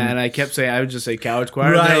there, and I kept saying, I would just say Coward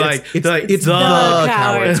Choir. Right. They're like, it's the Coward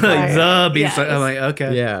Choir. Like the beats. Yes. I'm like,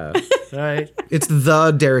 okay, Yeah. all right, It's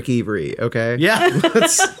the Derek Avery. Okay. yeah.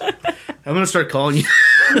 I'm gonna start calling you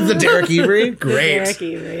The Derek Avery. Great. Derek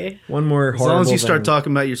Avery. One more. as long as you start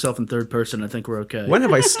talking about yourself in third person. I think we're okay. When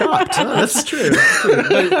have I stopped? That's true.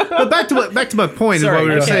 But back to my point Sorry, of what we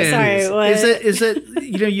were okay, saying. sorry, what? Is that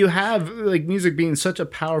you know you have like music being such a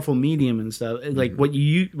powerful medium and stuff. Like what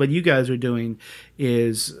you guys are doing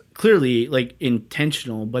is clearly like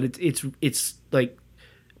intentional, but it's like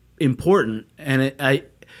important. And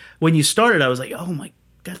when you started, I was like, oh my,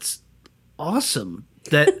 that's awesome.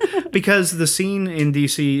 That because the scene in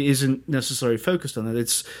DC isn't necessarily focused on that.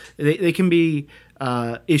 It's they can be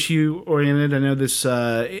issue oriented. I know this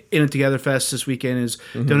In It Together Fest this weekend is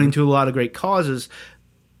donating to a lot of great causes,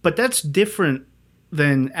 but that's different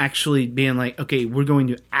than actually being like, okay, we're going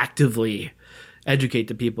to actively educate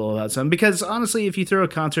the people about something. Because honestly, if you throw a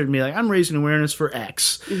concert and be like, I'm raising awareness for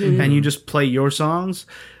X, and you just play your songs,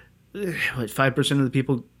 5% of the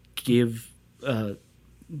people give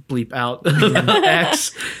bleep out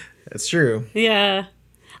X. That's true. Yeah.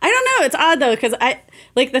 I don't know. It's odd though, because I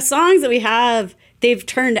like the songs that we have, they've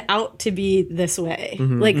turned out to be this way.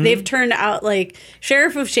 Like they've turned out like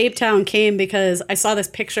Sheriff of Shapetown came because I saw this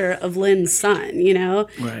picture of Lynn's son, you know?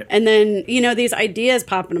 Right. And then, you know, these ideas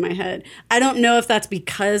pop into my head. I don't know if that's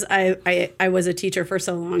because I was a teacher for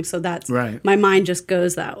so long, so that's right. My mind just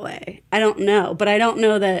goes that way. I don't know. But I don't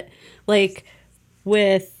know that like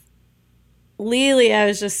with Lily,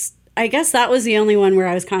 I guess that was the only one where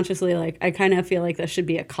I was consciously like, I kind of feel like this should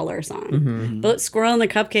be a color song. But Squirrel and the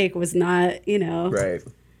Cupcake was not, you know. Right.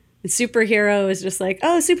 Superhero is just like,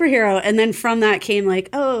 oh, superhero. And then from that came like,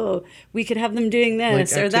 oh, we could have them doing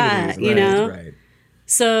this Like or that, activities, you know? Right.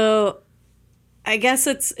 So I guess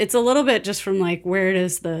it's a little bit just from like, where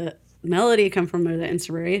does the melody come from or the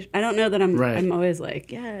inspiration? I don't know that I'm always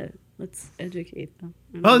like, yeah, let's educate them.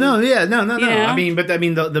 Oh no, yeah, no. Yeah. I mean,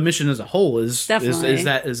 the mission as a whole is Definitely.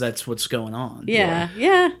 that's what's going on. Yeah.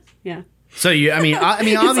 So you, I mean, It's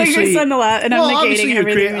like obviously, you're saying a lot, and I'm negating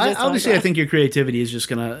everything we just talked obviously, I about. think your creativity is just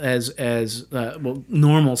gonna, as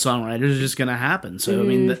normal songwriters, is just gonna happen. So I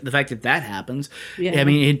mean, the fact that happens, Yeah. I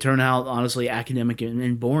mean, it turned out honestly academic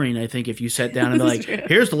and boring. I think if you sat down and be like,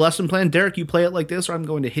 "Here's the lesson plan, Derek, you play it like this, or I'm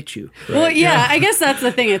going to hit you." Well, yeah, I guess that's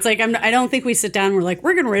the thing. It's like I don't think we sit down and we're like,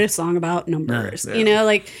 we're going to write a song about numbers. No. You know,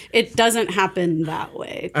 like it doesn't happen that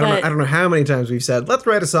way. I don't know how many times we've said, let's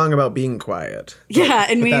write a song about being quiet. Yeah,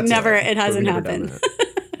 and we that's never, it. it hasn't We've never done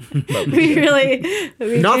happened. that. We really,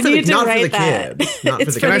 Not for need to the write that. kids. Not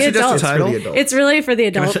It's for for the the kids. adults. It's for the adults. It's really for the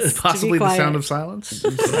adults. Possibly to be the sound quiet. of silence.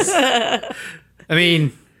 I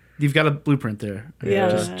mean, you've got a blueprint there.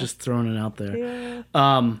 Yeah. just throwing it out there.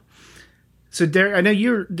 So Derek, I know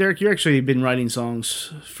you're actually been writing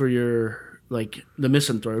songs for your like the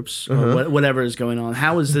Misanthropes or whatever is going on.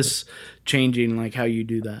 How is this changing like how you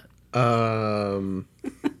do that?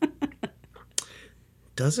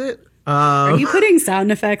 Does it? Are you putting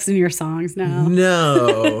sound effects in your songs now?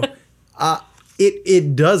 No,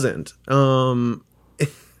 it doesn't. Let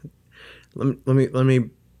me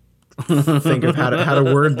think of how to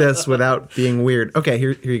word this without being weird. Okay,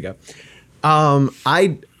 here you go.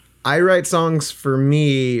 I write songs for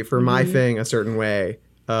me, for my thing, a certain way,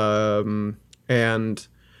 and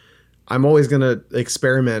I'm always gonna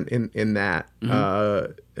experiment in that,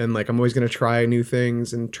 and like I'm always gonna try new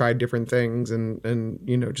things and try different things, and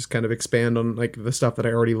you know, just kind of expand on like the stuff that I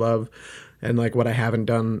already love, and like what I haven't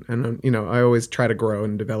done, and you know, I always try to grow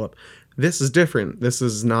and develop. This is different. This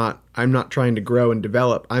is not. I'm not trying to grow and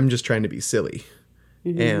develop. I'm just trying to be silly,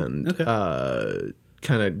 and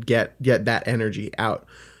kind of get that energy out.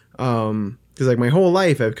 Because like my whole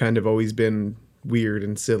life, I've kind of always been weird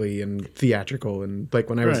and silly and theatrical, and like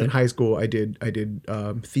when I was in high school, I did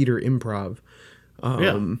theater improv,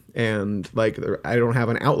 and like I don't have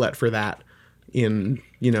an outlet for that in,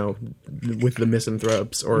 you know, with the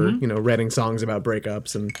Misanthropes or you know, writing songs about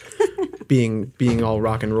breakups and being all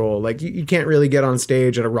rock and roll. Like you can't really get on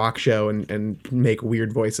stage at a rock show and make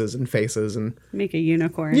weird voices and faces and Make a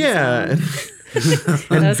unicorn. yeah. That's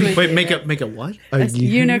my Wait, favorite. make a what? A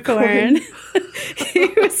unicorn. He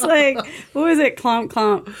was like, what was it? Clomp,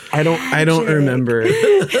 clomp. I don't remember.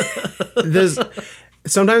 There's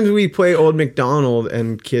sometimes we play Old MacDonald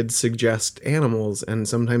and kids suggest animals, and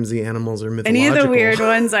sometimes the animals are mythological. Any of the weird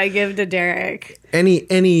ones I give to Derek.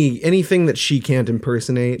 Anything that she can't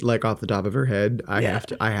impersonate, like off the top of her head, I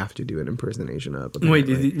have to do an impersonation of. Wait,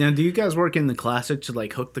 apparently. now do you guys work in the classic to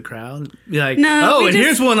like hook the crowd? Be like, No, we and just-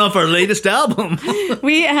 here's one off our latest album.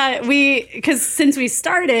 Because since we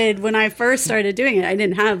started, when I first started doing it, I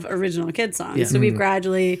didn't have original kid songs. Yeah. So we've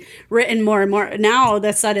gradually written more and more. Now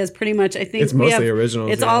the set is pretty much, I think It's we mostly have,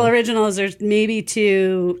 originals, It's yeah. all originals. There's maybe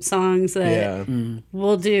 2 songs that Yeah.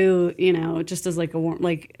 we'll do, you know, just as like a warm,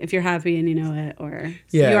 like If You're Happy and You Know It, or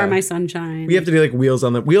Yeah. You Are My Sunshine. We have to do like Wheels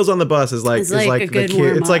on the Bus is like It's like a the good kid.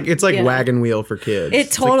 warm-up. It's like Yeah. Wagon Wheel for kids. It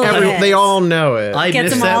It's like totally is. they all know it. I Gets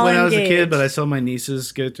missed them that all when I was a kid, engaged. but I saw my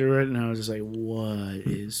nieces go through it, and I was just like, "What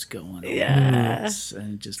is going on?" Yeah.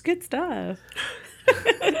 And it just Good stuff.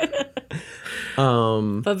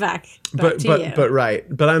 But back but to but you. but right.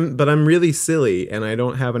 But I'm really silly, and I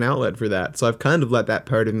don't have an outlet for that. So I've kind of let that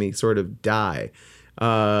part of me sort of die.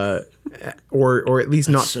 Or at least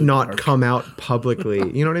not dark. come out publicly.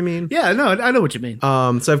 You know what I mean? yeah, no, I know what you mean.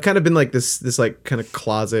 So I've kind of been like this like kind of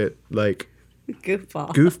closet like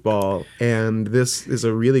goofball, and this is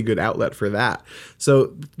a really good outlet for that.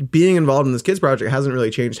 So being involved in this kids project hasn't really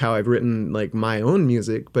changed how I've written like my own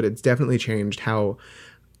music, but it's definitely changed how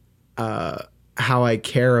I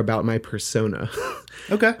care about my persona.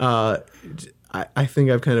 Okay. I think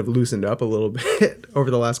I've kind of loosened up a little bit over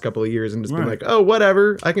the last couple of years and just been Right. like, oh,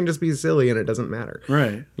 whatever, I can just be silly and it doesn't matter.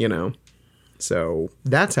 Right. You know? So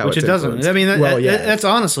that's how Which it's it doesn't. influenced. I mean, yeah. that's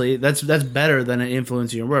honestly that's better than it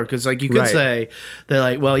influencing your work, because like you could Right. say that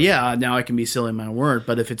like, well, yeah, now I can be silly in my work,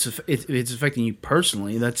 but if it's affecting you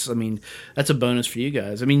personally, that's a bonus for you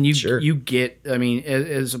guys. I mean, you get, I mean,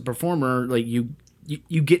 as a performer, like you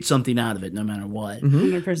get something out of it no matter what.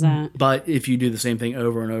 100%. But if you do the same thing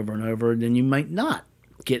over and over and over, then you might not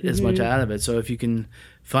get as much out of it. So if you can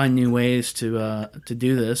find new ways to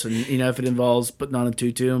do this, and you know, if it involves putting on a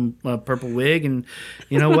tutu and a purple wig and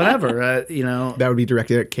you know whatever, you know, That would be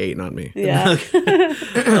directed at Kate, not me. Yeah. For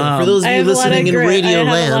those of I you have a lot of listening in I Radio have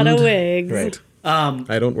a lot of Land. wigs. Right.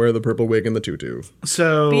 I don't wear the purple wig and the tutu.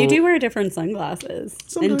 so But you do wear different sunglasses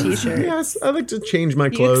and t-shirts. Yes, I like to change my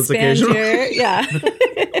You clothes expand occasionally. your, yeah.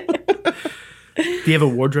 Do you have a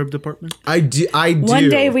wardrobe department? I do. One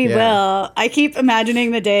day we yeah. will. I keep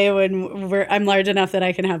imagining the day when I'm large enough that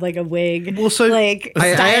I can have like a wig. Well, so- like I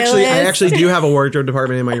actually do have a wardrobe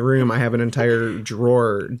department in my room. I have an entire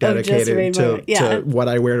drawer dedicated rainbow- to yeah. what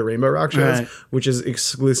I wear to Rainbow Rock shows, Right. which is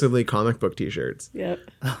exclusively comic book T-shirts. Yep.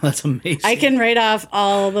 Oh, that's amazing. I can write off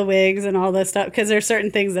all the wigs and all this stuff because there's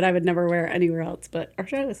certain things that I would never wear anywhere else but our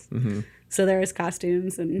shows. So there's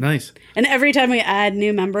costumes and Nice. And every time we add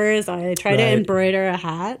new members, I try to Right. embroider a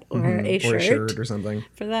hat or a Or a shirt shirt or something.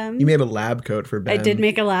 for them. You made a lab coat for Ben. I did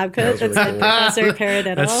make a lab coat was that really said Professor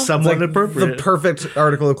Paradiddle. That's It's somewhat like appropriate. the perfect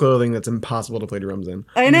article of clothing that's impossible to play drums in.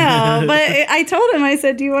 I know, but I told him, I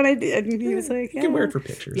said, "Do you want to do?" And he was like, "Yeah." You can wear it for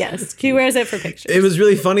pictures. Yes, he wears it for pictures. It was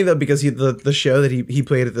really funny though because the show that he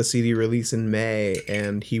played at the CD release in May,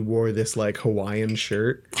 and he wore this like Hawaiian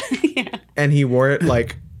shirt, and he wore it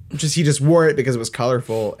like he just wore it because it was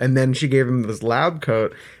colorful, and then she gave him this lab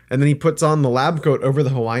coat, and then he puts on the lab coat over the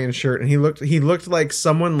Hawaiian shirt, and he looked like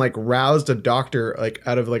someone like roused a doctor like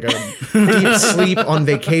out of like a deep sleep on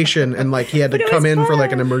vacation, and like he had to But it come was in for like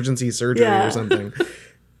fun. an emergency surgery Yeah. or something.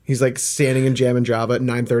 He's like standing in Jam and Java at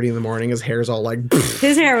 9:30 in the morning. His hair's all like.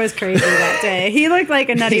 His hair was crazy that day. He looked like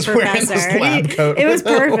a nutty He's wearing this professor. lab coat It was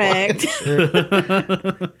with a perfect.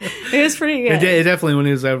 It was pretty good. It definitely, when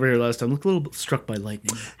he was over here last time, looked a little bit struck by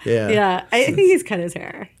lightning. Yeah. Yeah, I think he's cut his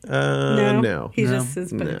hair. No. He just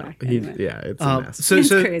has put it No. back. He, Anyway. yeah, it's a mess. So, It's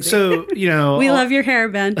so, crazy. so, you know, We love your hair,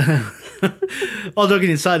 Ben. all joking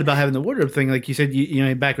aside about having the wardrobe thing, like you said, you know,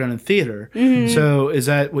 your background in theater. Mm-hmm. So is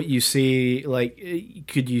that what you see? Like,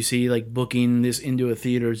 could you see like booking this into a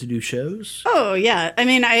theater to do shows? Oh yeah, I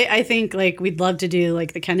mean, I think like we'd love to do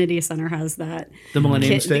like the Kennedy Center has that. The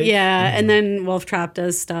Millennium Stage? Yeah, and then Wolf Trap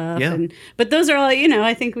does stuff. Yeah. But those are all, you know,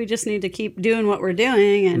 I think we just need to keep doing what we're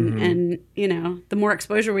doing, and Mm-hmm. and you know, the more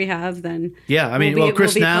exposure we have, then Yeah, I mean, we'll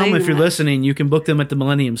Chris be Naum, playing if you're that. listening, you can book them at the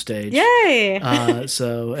Millennium Stage. Yay!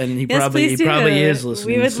 So, and he Yes, probably please do. is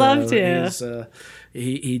listening. We would love so to.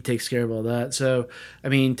 he's, he takes care of all that. So, I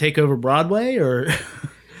mean, take over Broadway or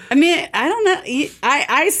I mean, I don't know.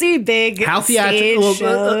 I see big how stage theatrical?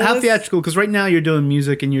 How shows. theatrical? Because right now you're doing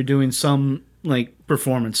music and you're doing some like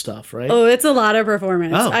performance stuff, right? Oh, it's a lot of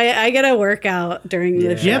performance. Oh. I get a workout during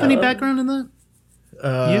the show. Do you have any background in that?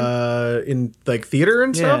 In like theater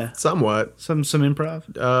and stuff, Yeah. somewhat. Some improv.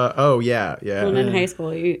 Oh yeah. Well, in high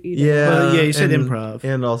school, you did. Yeah, Well, yeah, you said and- improv.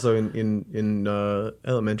 and also in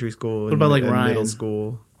elementary school. What about, like, and Ryan? middle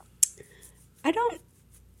school? I don't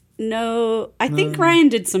know. I think Ryan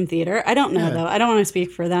did some theater. I don't know though. I don't want to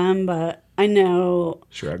speak for them, but I know.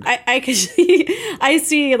 Shrug. I could see, I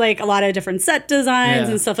see like a lot of different set designs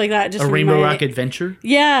Yeah. and stuff like that. Just A from Rainbow my- Rock Adventure.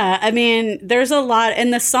 Yeah, I mean, there's a lot,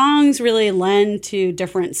 and the songs really lend to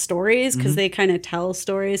different stories Mm-hmm. because they kind of tell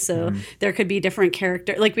stories. So there could be different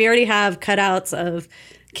character. Like we already have cutouts of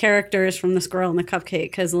characters from the Squirrel and the Cupcake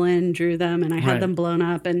because Lynn drew them, and I had Right. them blown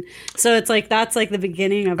up, and so it's like that's like the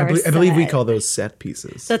beginning of our. I believe we set. call those set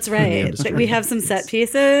pieces. That's in the right. industry. We have some set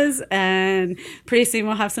pieces, and pretty soon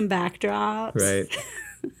we'll have some backdrops. Right.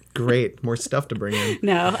 Great. More stuff to bring in.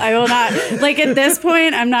 No, I will not. Like at this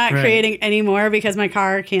point, I'm not Right. creating any more because my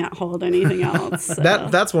car can't hold anything else. So.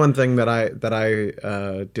 That's one thing that I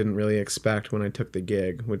didn't really expect when I took the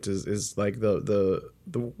gig, which is like the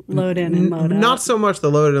Load in and load out. Not so much the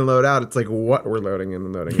load in and load out. It's like what we're loading in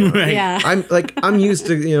and loading out. Right. Yeah. I'm used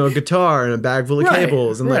to, you know, a guitar and a bag full of Right,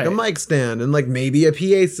 cables and like a right. mic stand and like maybe a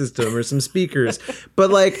PA system or some speakers. But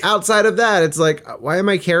like outside of that, it's like, why am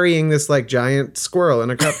I carrying this like giant squirrel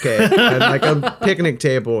and a cupcake and like a picnic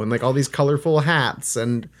table and like all these colorful hats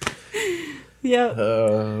and Yep.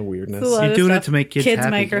 weirdness. A lot You're of doing stuff. it to make kids happy,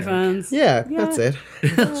 microphones. Yeah, that's it.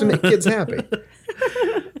 To make kids happy.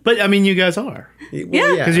 But I mean, you guys are.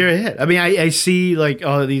 Well, Because you're a hit. I mean, I see like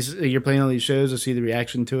all of these. You're playing all these shows. I see the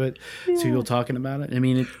reaction to it. See people talking about it. I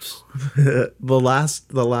mean, it's the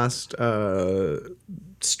last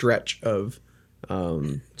stretch of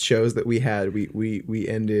shows that we had, we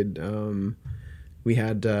ended. We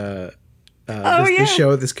had this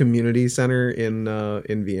show at this community center in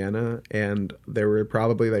Vienna, and there were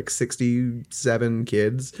probably like 67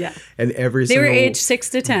 kids. Yeah. and every They single were aged 6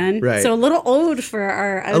 to 10, Right. so a little old for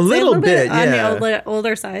our. I would say little bit, on yeah. the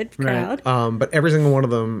older side crowd. But every single one of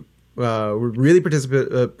them were really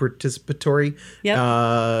participatory.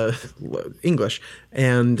 Yep. English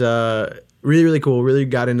and really, really cool. Really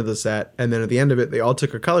got into the set, and then at the end of it, they all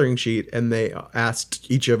took a coloring sheet and they asked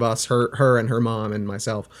each of us, her and her mom and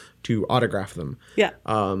myself, to autograph them. Yeah.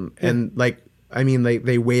 And like I mean,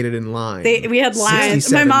 they waited in line. We had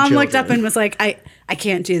lines. My mom looked up and was like, I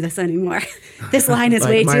can't do this anymore. This line is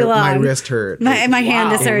way too long. My wrist hurt. My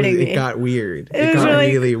hand is hurting me. It got weird. It got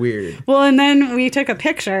really weird. Well, and then we took a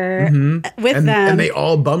picture with them. And they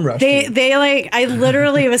all bum rushed me. They like, I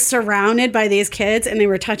literally was surrounded by these kids and they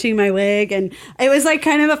were touching my wig. And it was like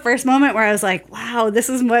kind of the first moment where I was like, wow, this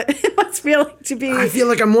is what it must feel like to be. I feel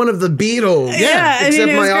like I'm one of the Beatles. Yeah. Except I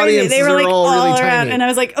mean, my audiences they were like are all really around. tiny. And I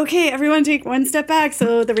was like, okay, everyone take one step back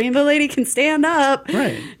so the rainbow lady can stand up.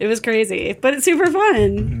 Right. It was crazy, but it's super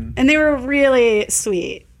fun. And they were really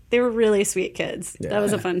sweet. They were really sweet kids. Yeah. That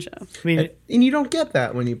was a fun show. I mean, And you don't get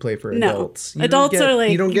that when you play for adults. No. Adults are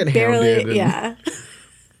like, you don't get barely, hounded yeah.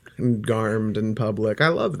 and garmed in public. I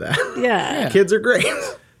love that. Yeah. Kids are great.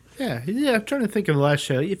 yeah. I'm trying to think of the last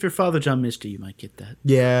show. If your Father John missed you, you might get that.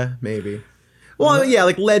 Yeah, maybe. Well, yeah,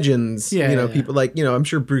 like legends. Yeah, you know, yeah. people like, you know, I'm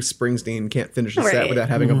sure Bruce Springsteen can't finish a set Right. without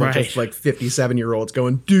having a bunch Right. of like 57-year-olds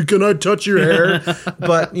going, dude, can I touch your hair?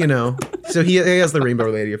 But, you know, so he has the Rainbow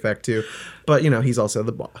Lady effect too. But, you know, he's also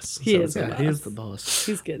the boss. He is the Yeah, boss. he is the boss.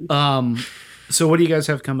 He's good. So what do you guys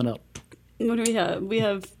have coming up? What do we have? We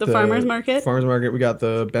have the farmer's market. Farmer's Market. We got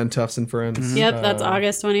the Ben Tufts and Friends. Yep, that's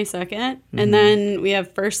August 22nd. And then we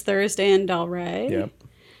have First Thursday in Delray. Yep.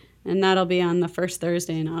 And that'll be on the first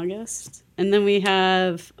Thursday in August. And then we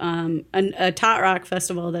have a Tot Rock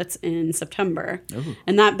Festival that's in September. Ooh.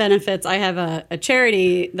 And that benefits, I have a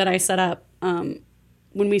charity that I set up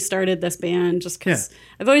when we started this band, just because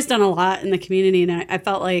I've always done a lot in the community. And I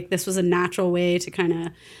felt like this was a natural way to kind of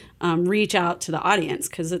reach out to the audience,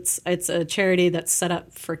 because it's a charity that's set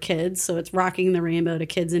up for kids. So it's rocking the rainbow to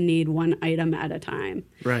kids in need, one item at a time.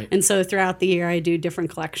 Right. And so throughout the year, I do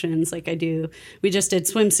different collections. Like we just did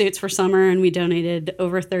swimsuits for summer, and we donated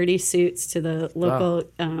over 30 suits to the local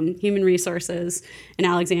human resources in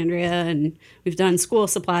Alexandria. And we've done school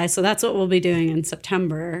supplies. So that's what we'll be doing in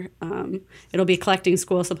September. It'll be collecting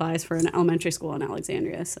school supplies for an elementary school in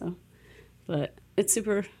Alexandria. So, but it's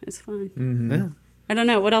fun. Yeah. I don't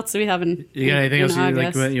know. What else do we have in You got anything in else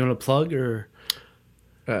August? you want to plug or?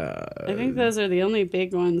 I think those are the only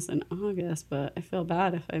big ones in August, but I feel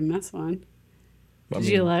bad if I miss one. Did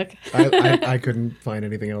you look? I couldn't find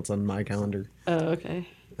anything else on my calendar. Oh, okay.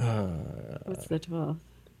 What's the 12th?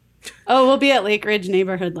 Oh, we'll be at Lake Ridge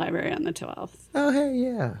Neighborhood Library on the 12th. Oh, hey,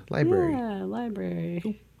 yeah. Library. Yeah,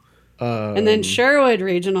 library. And then Sherwood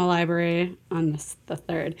Regional Library on the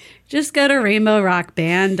 3rd. Just go to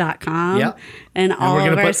rainbowrockband.com Yep. and all we're of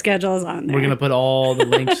gonna our put- schedules on there. We're gonna put all the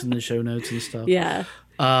links in the show notes and stuff. Yeah.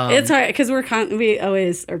 It's hard because we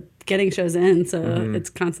always are getting shows in, so it's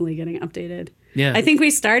constantly getting updated. Yeah. I think we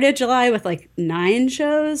started July with like 9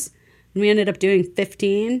 shows, and we ended up doing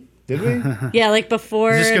 15. Did we? Yeah, like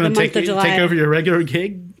before Is this the gonna month of July. take over your regular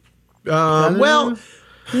gig? Well,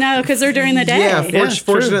 No, because they're during the day. yeah, Yeah, true.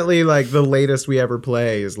 fortunately, like the latest we ever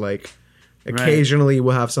play is like occasionally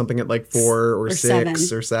we'll have something at like 4 or 6 7.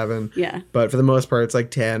 or 7. Yeah. But for the most part, it's like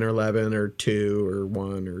 10 or 11 or 2 or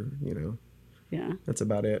 1 or, you know, Yeah. that's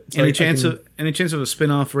about it. So Any I chance can- of a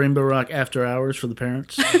spin-off Rainbow Rock After Hours for the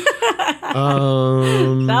parents?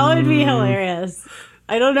 That would be hilarious.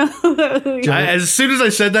 I don't know. As soon as I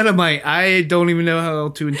said that, I'm like, I don't even know how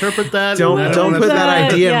to interpret that. Don't And I put have-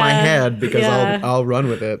 that idea in my Yeah. head because Yeah. I'll run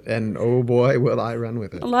with it, and oh boy, will I run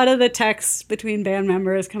with it. A lot of the texts between band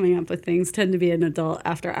members coming up with things tend to be an adult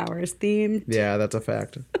after hours theme. Yeah, that's a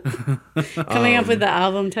fact. Coming up with the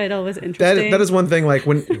album title was interesting. That is one thing. Like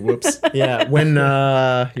when, whoops, yeah, when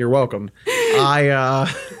you're welcome.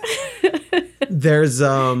 There's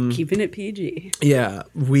keeping it PG. yeah,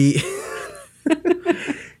 we.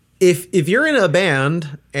 If you're in a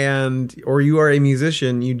band or you are a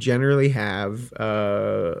musician, you generally have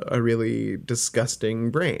a really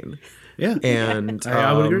disgusting brain. Yeah. And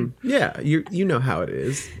I would agree. Yeah, you know how it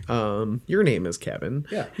is. Your name is Kevin.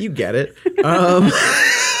 Yeah. You get it.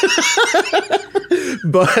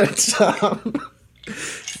 But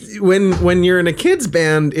when you're in a kids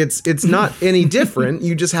band, it's not any different.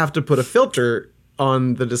 You just have to put a filter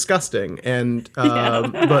on the disgusting, and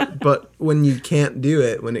but when you can't do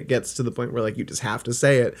it, when it gets to the point where like you just have to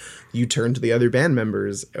say it, you turn to the other band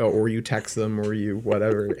members or you text them or you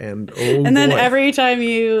whatever, and And then boy. every time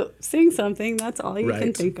you sing something, that's all you can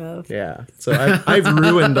Right. think of. Yeah, so I've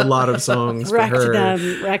ruined a lot of songs Wrecked for her.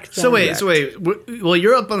 them. So wait. Well,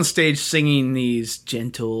 you're up on stage singing these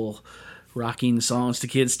gentle, rocking songs to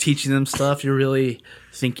kids, teaching them stuff. You're really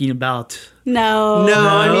thinking about. No. No,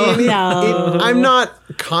 I mean, No. I'm not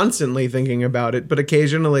constantly thinking about it, but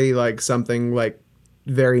occasionally, like something like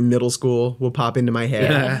very middle school will pop into my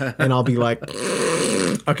head, and I'll be like,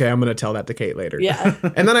 Okay, I'm gonna tell that to Kate later. Yeah.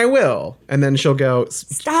 And then I will, and then she'll go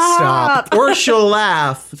Stop. or she'll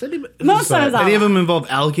laugh. Most times Any of them involve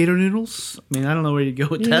alligator noodles? I mean, I don't know where you go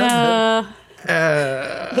with that.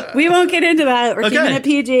 No. We won't get into that. We're keeping it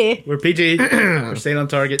PG. We're PG. We're staying on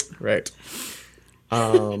target. Right.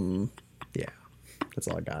 Yeah, that's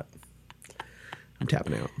all I got. I'm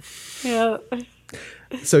tapping out. Yeah.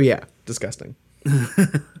 So yeah, disgusting.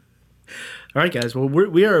 All right, guys. Well,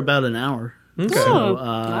 we are about an hour. Okay. So,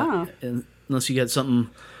 wow. unless you got something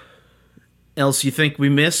else you think we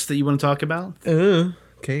missed that you want to talk about.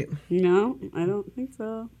 Kate. No, I don't think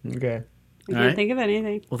so. Okay. I can't think of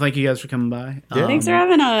anything. Well, thank you guys for coming by. Yeah. Thanks for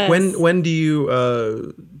having us. When do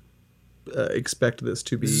you expect this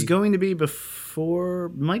to be? This is going to be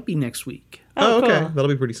might be next week. Oh, okay. Cool. That'll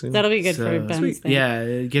be pretty soon. That'll be good for So- Ben's thing.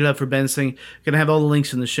 Yeah, get it up for Ben's thing. Gonna have all the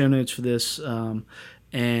links in the show notes for this. I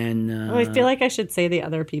feel like I should say the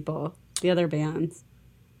other people, the other bands.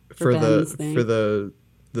 for Ben's thing. the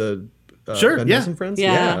Sure, Ben yeah. Nelson friends.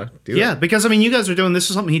 Yeah. Do yeah, it. because I mean, you guys are doing this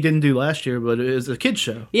is something he didn't do last year, but it was a kids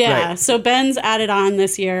show. Yeah, Right. so Ben's added on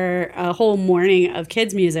this year a whole morning of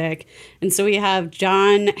kids music. And so we have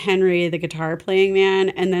John Henry, the guitar playing man,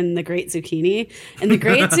 and then the Great Zucchini. And the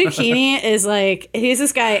Great Zucchini is like, he's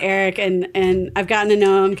this guy, Eric, and I've gotten to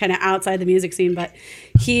know him kind of outside the music scene, but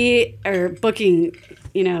booking,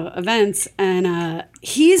 events. And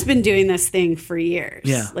he's been doing this thing for years.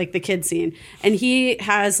 Yeah. Like the kid scene. And he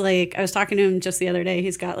has I was talking to him just the other day,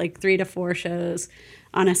 he's got 3 to 4 shows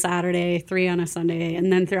on a Saturday, 3 on a Sunday,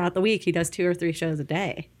 and then throughout the week he does 2 or 3 shows a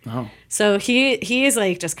day. Oh, So he is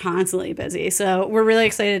just constantly busy. So we're really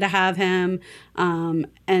excited to have him. And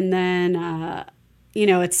then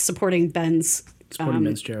it's supporting Ben's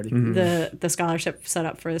Ben's charity. the scholarship set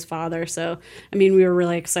up for his father. So I mean, we were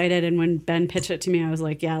really excited. And when Ben pitched it to me, I was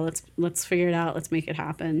like, yeah, let's figure it out. Let's make it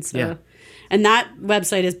happen. So, Yeah. And that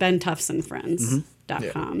website is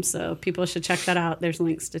bentuftsandfriends.com. So people should check that out. There's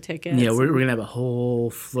links to tickets. Yeah, we're gonna have a whole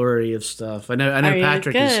flurry of stuff. I know. Are you?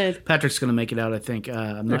 Patrick's Good. gonna make it out. I think.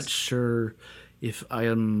 I'm not sure if I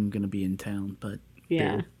am gonna be in town, but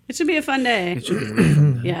Yeah. It should be a fun day. it should be really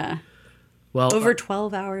fun. Yeah. Well, Over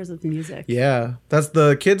 12 hours of music. Yeah, that's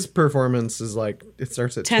the kids' performance is it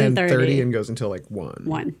starts at 10:30 and goes until 1.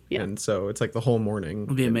 1, yeah. And so it's the whole morning.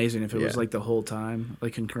 it'd be amazing if it was Yeah. the whole time,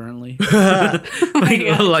 concurrently, God.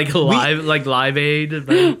 like Live Aid.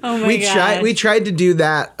 But Oh my we God. tried to do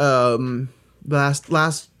that last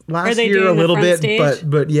they year a doing the little front bit, stage?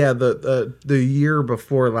 but yeah, the year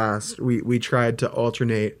before last, we tried to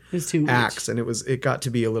alternate was too much. acts, and it got to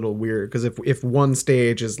be a little weird because if one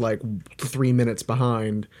stage is 3 minutes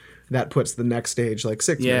behind, that puts the next stage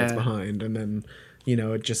 6 minutes behind, and then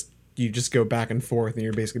you just go back and forth, and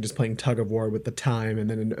you're basically just playing tug of war with the time, and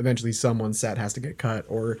then eventually someone's set has to get cut,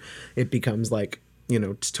 or it becomes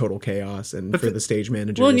it's total chaos, and for the stage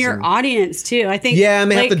managers. Well, and your audience too. I think. Yeah, and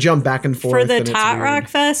they have to jump back and forth for the and it's Tot weird. Rock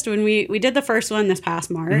Fest when we did the first one this past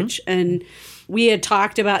March, and we had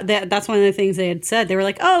talked about that. That's one of the things they had said. They were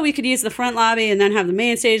like, "Oh, we could use the front lobby and then have the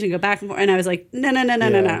main stage and go back and forth." And I was like,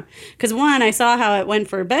 "No." Because one, I saw how it went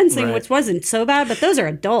for Ben's thing, Right. which wasn't so bad, but those are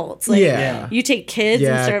adults. Yeah. You take kids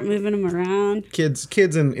and Yeah. start moving them around. Kids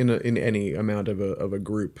in any amount of a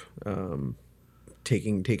group,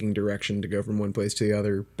 taking direction to go from one place to the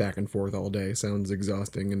other back and forth all day sounds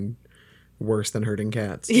exhausting and worse than herding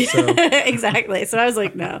cats. So Exactly. So I was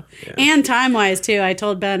like, no. And time wise too, I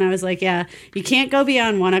told Ben, I was like, yeah, you can't go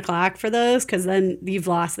beyond 1 o'clock for those because then you've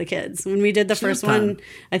lost the kids. When we did the first one,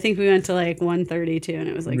 I think we went to 1:32 and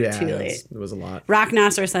it was too late. it was a lot. Rock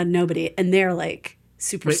Nasserus had nobody, and they're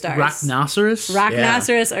superstars. Rhinoceros. Rock Yeah.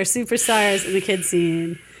 Nasserus are superstars in the kid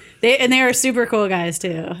scene. They are super cool guys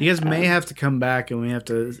too. You guys may have to come back, and we have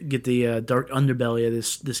to get the dark underbelly of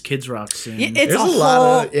this kids rock scene. It's There's a a whole,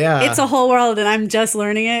 lot of- yeah. It's a whole world, and I'm just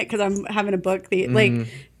learning it because I'm having to book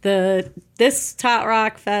this Tot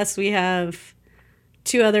Rock Fest. We have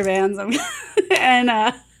 2 other bands, and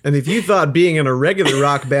And if you thought being in a regular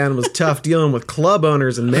rock band was tough dealing with club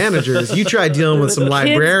owners and managers, you try dealing with some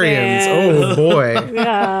librarians. band. Oh boy,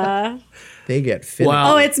 yeah. they get fit.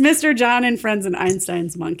 Wow. Oh, it's Mr. John and Friends and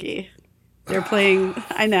Einstein's Monkey. They're playing.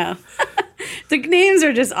 I know. The names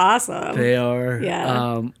are just awesome. They are.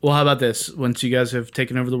 Yeah. Well, how about this? Once you guys have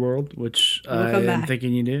taken over the world, which We'll I come am back.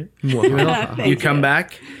 thinking you do, Thank you come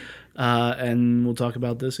back, and we'll talk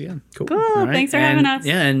about this again. Cool. Cool. All right? Thanks for And- having us.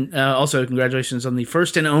 Yeah, and also congratulations on the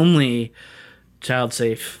first and only child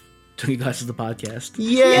safe Twinkie Glasses the podcast.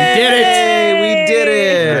 Yay! did it! We did All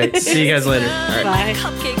it! right, see you guys later. Bye.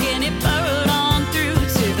 Cupcake and it burrowed on through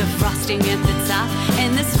to the frosting at the top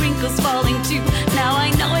and the sprinkles falling too. Now I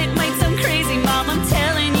know it might sound crazy, Mom, I'm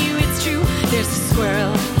telling you it's true. There's a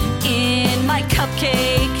squirrel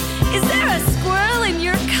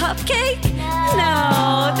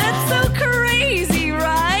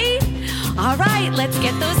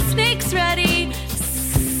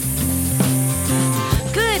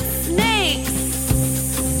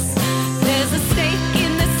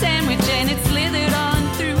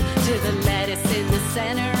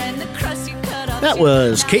That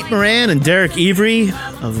was Kate Moran and Derek Avery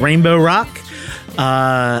of Rainbow Rock.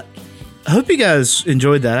 I hope you guys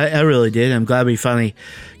enjoyed that. I really did. I'm glad we finally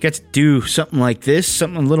get to do something like this,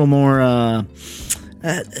 something a little more, a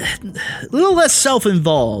little less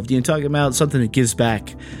self-involved. Talking about something that gives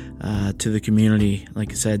back to the community.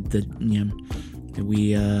 Like I said, that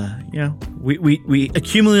we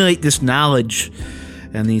accumulate this knowledge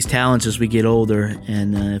and these talents as we get older,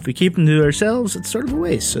 and if we keep them to ourselves, it's sort of a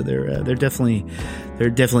waste. So they're definitely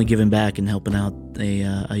giving back and helping out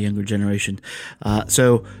a younger generation.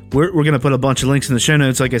 So we're going to put a bunch of links in the show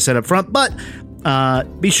notes, like I said up front, but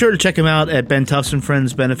be sure to check them out at Ben Tufts and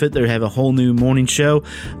Friends Benefit. They have a whole new morning show.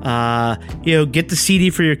 Get the CD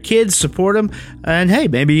for your kids, support them, and hey,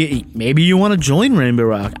 maybe you want to join Rainbow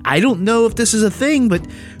Rock. I don't know if this is a thing, but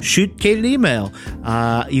shoot Kate an email.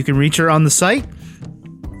 You can reach her on the site,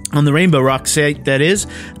 on the Rainbow Rock site, that is,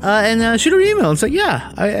 and shoot her an email and say,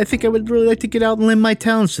 yeah, I think I would really like to get out and lend my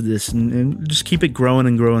talents to this and just keep it growing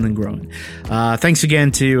and growing and growing. Thanks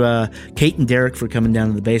again to Kate and Derek for coming down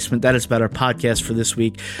to the basement. That is about our podcast for this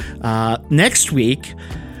week. Next week,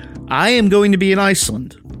 I am going to be in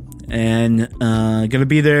Iceland and going to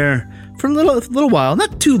be there for a little while,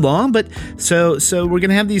 not too long, but so we're going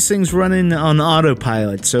to have these things running on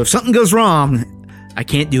autopilot. So if something goes wrong, I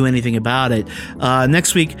can't do anything about it.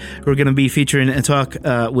 Next week, we're going to be featuring a talk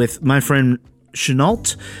with my friend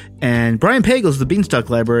Chenault and Brian Pagels, the Beanstalk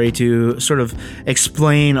Library, to sort of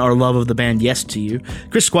explain our love of the band Yes to You.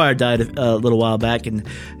 Chris Squire died a little while back, and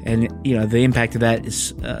the impact of that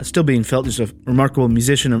is still being felt. He's a remarkable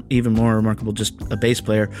musician, even more remarkable, just a bass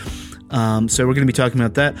player. So we're going to be talking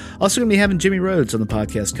about that. Also going to be having Jimmy Rhodes on the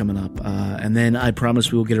podcast coming up. And then I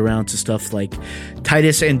promise we will get around to stuff like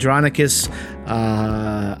Titus Andronicus.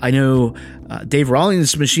 I know Dave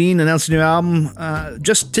Rawlings' Machine announced a new album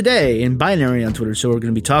just today in Binary on Twitter. So we're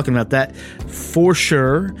going to be talking about that for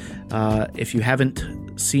sure. If you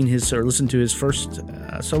haven't seen his or listened to his first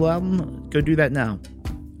solo album, go do that now.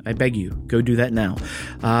 I beg you, go do that now.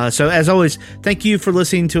 So as always, thank you for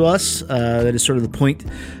listening to us. That is sort of the point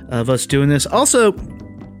of us doing this. Also,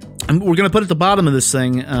 we're going to put at the bottom of this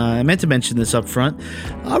thing, I meant to mention this up front,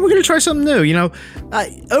 we're going to try something new.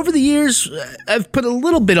 Over the years, I've put a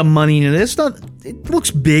little bit of money into this. It looks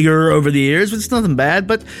bigger over the years, but it's nothing bad.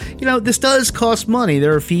 But, this does cost money.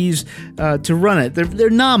 There are fees to run it. They're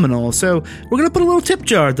nominal. So we're going to put a little tip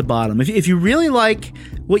jar at the bottom. If you really like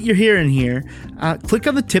what you're hearing here, click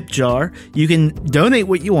on the tip jar. You can donate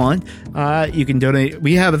what you want. You can donate.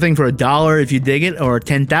 We have a thing for $1 if you dig it, or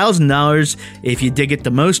 $10,000 if you dig it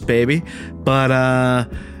the most, baby. But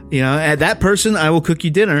at that person, I will cook you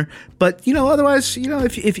dinner. But otherwise,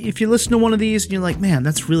 if you listen to one of these and you're like, man,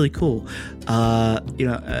 that's really cool. I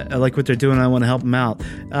like what they're doing. I want to help them out.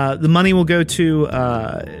 The money will go to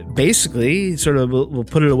basically sort of we'll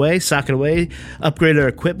put it away, sock it away, upgrade our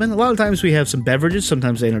equipment. A lot of times we have some beverages.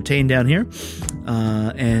 Sometimes they entertain down here,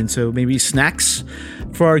 and so maybe snacks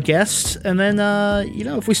for our guests. And then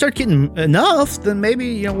if we start getting enough, then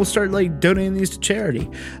maybe we'll start donating these to charity.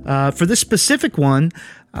 For this specific one.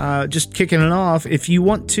 Just kicking it off, if you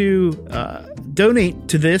want to donate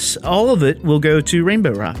to this, all of it will go to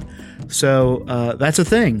Rainbow Rock. So that's a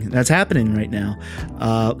thing that's happening right now.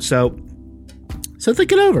 So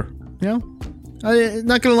think it over. I'm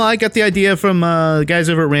not gonna lie, I got the idea from the guys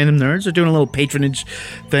over at Random Nerds. They're doing a little patronage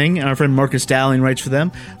thing. Our friend Marcus Dowling writes for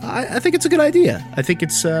them. I think it's a good idea. I think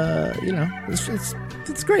it's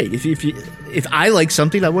it's great. If I like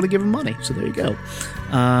something, I want to give them money. So there you go.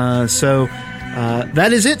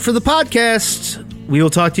 That is it for the podcast. We will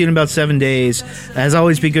talk to you in about 7 days. As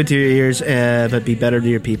always, be good to your ears, but be better to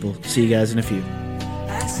your people. See you guys in a few.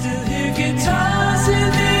 I still hear guitars in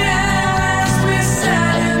the air as we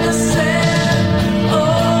sat in the sand. Oh,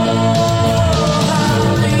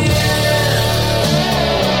 hallelujah.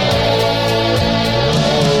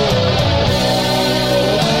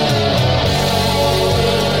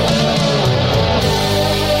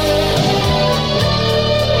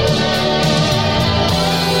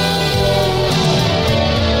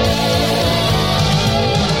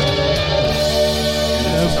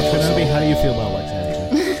 How do you feel about Lex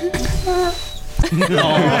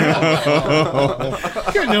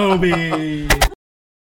Kenobi.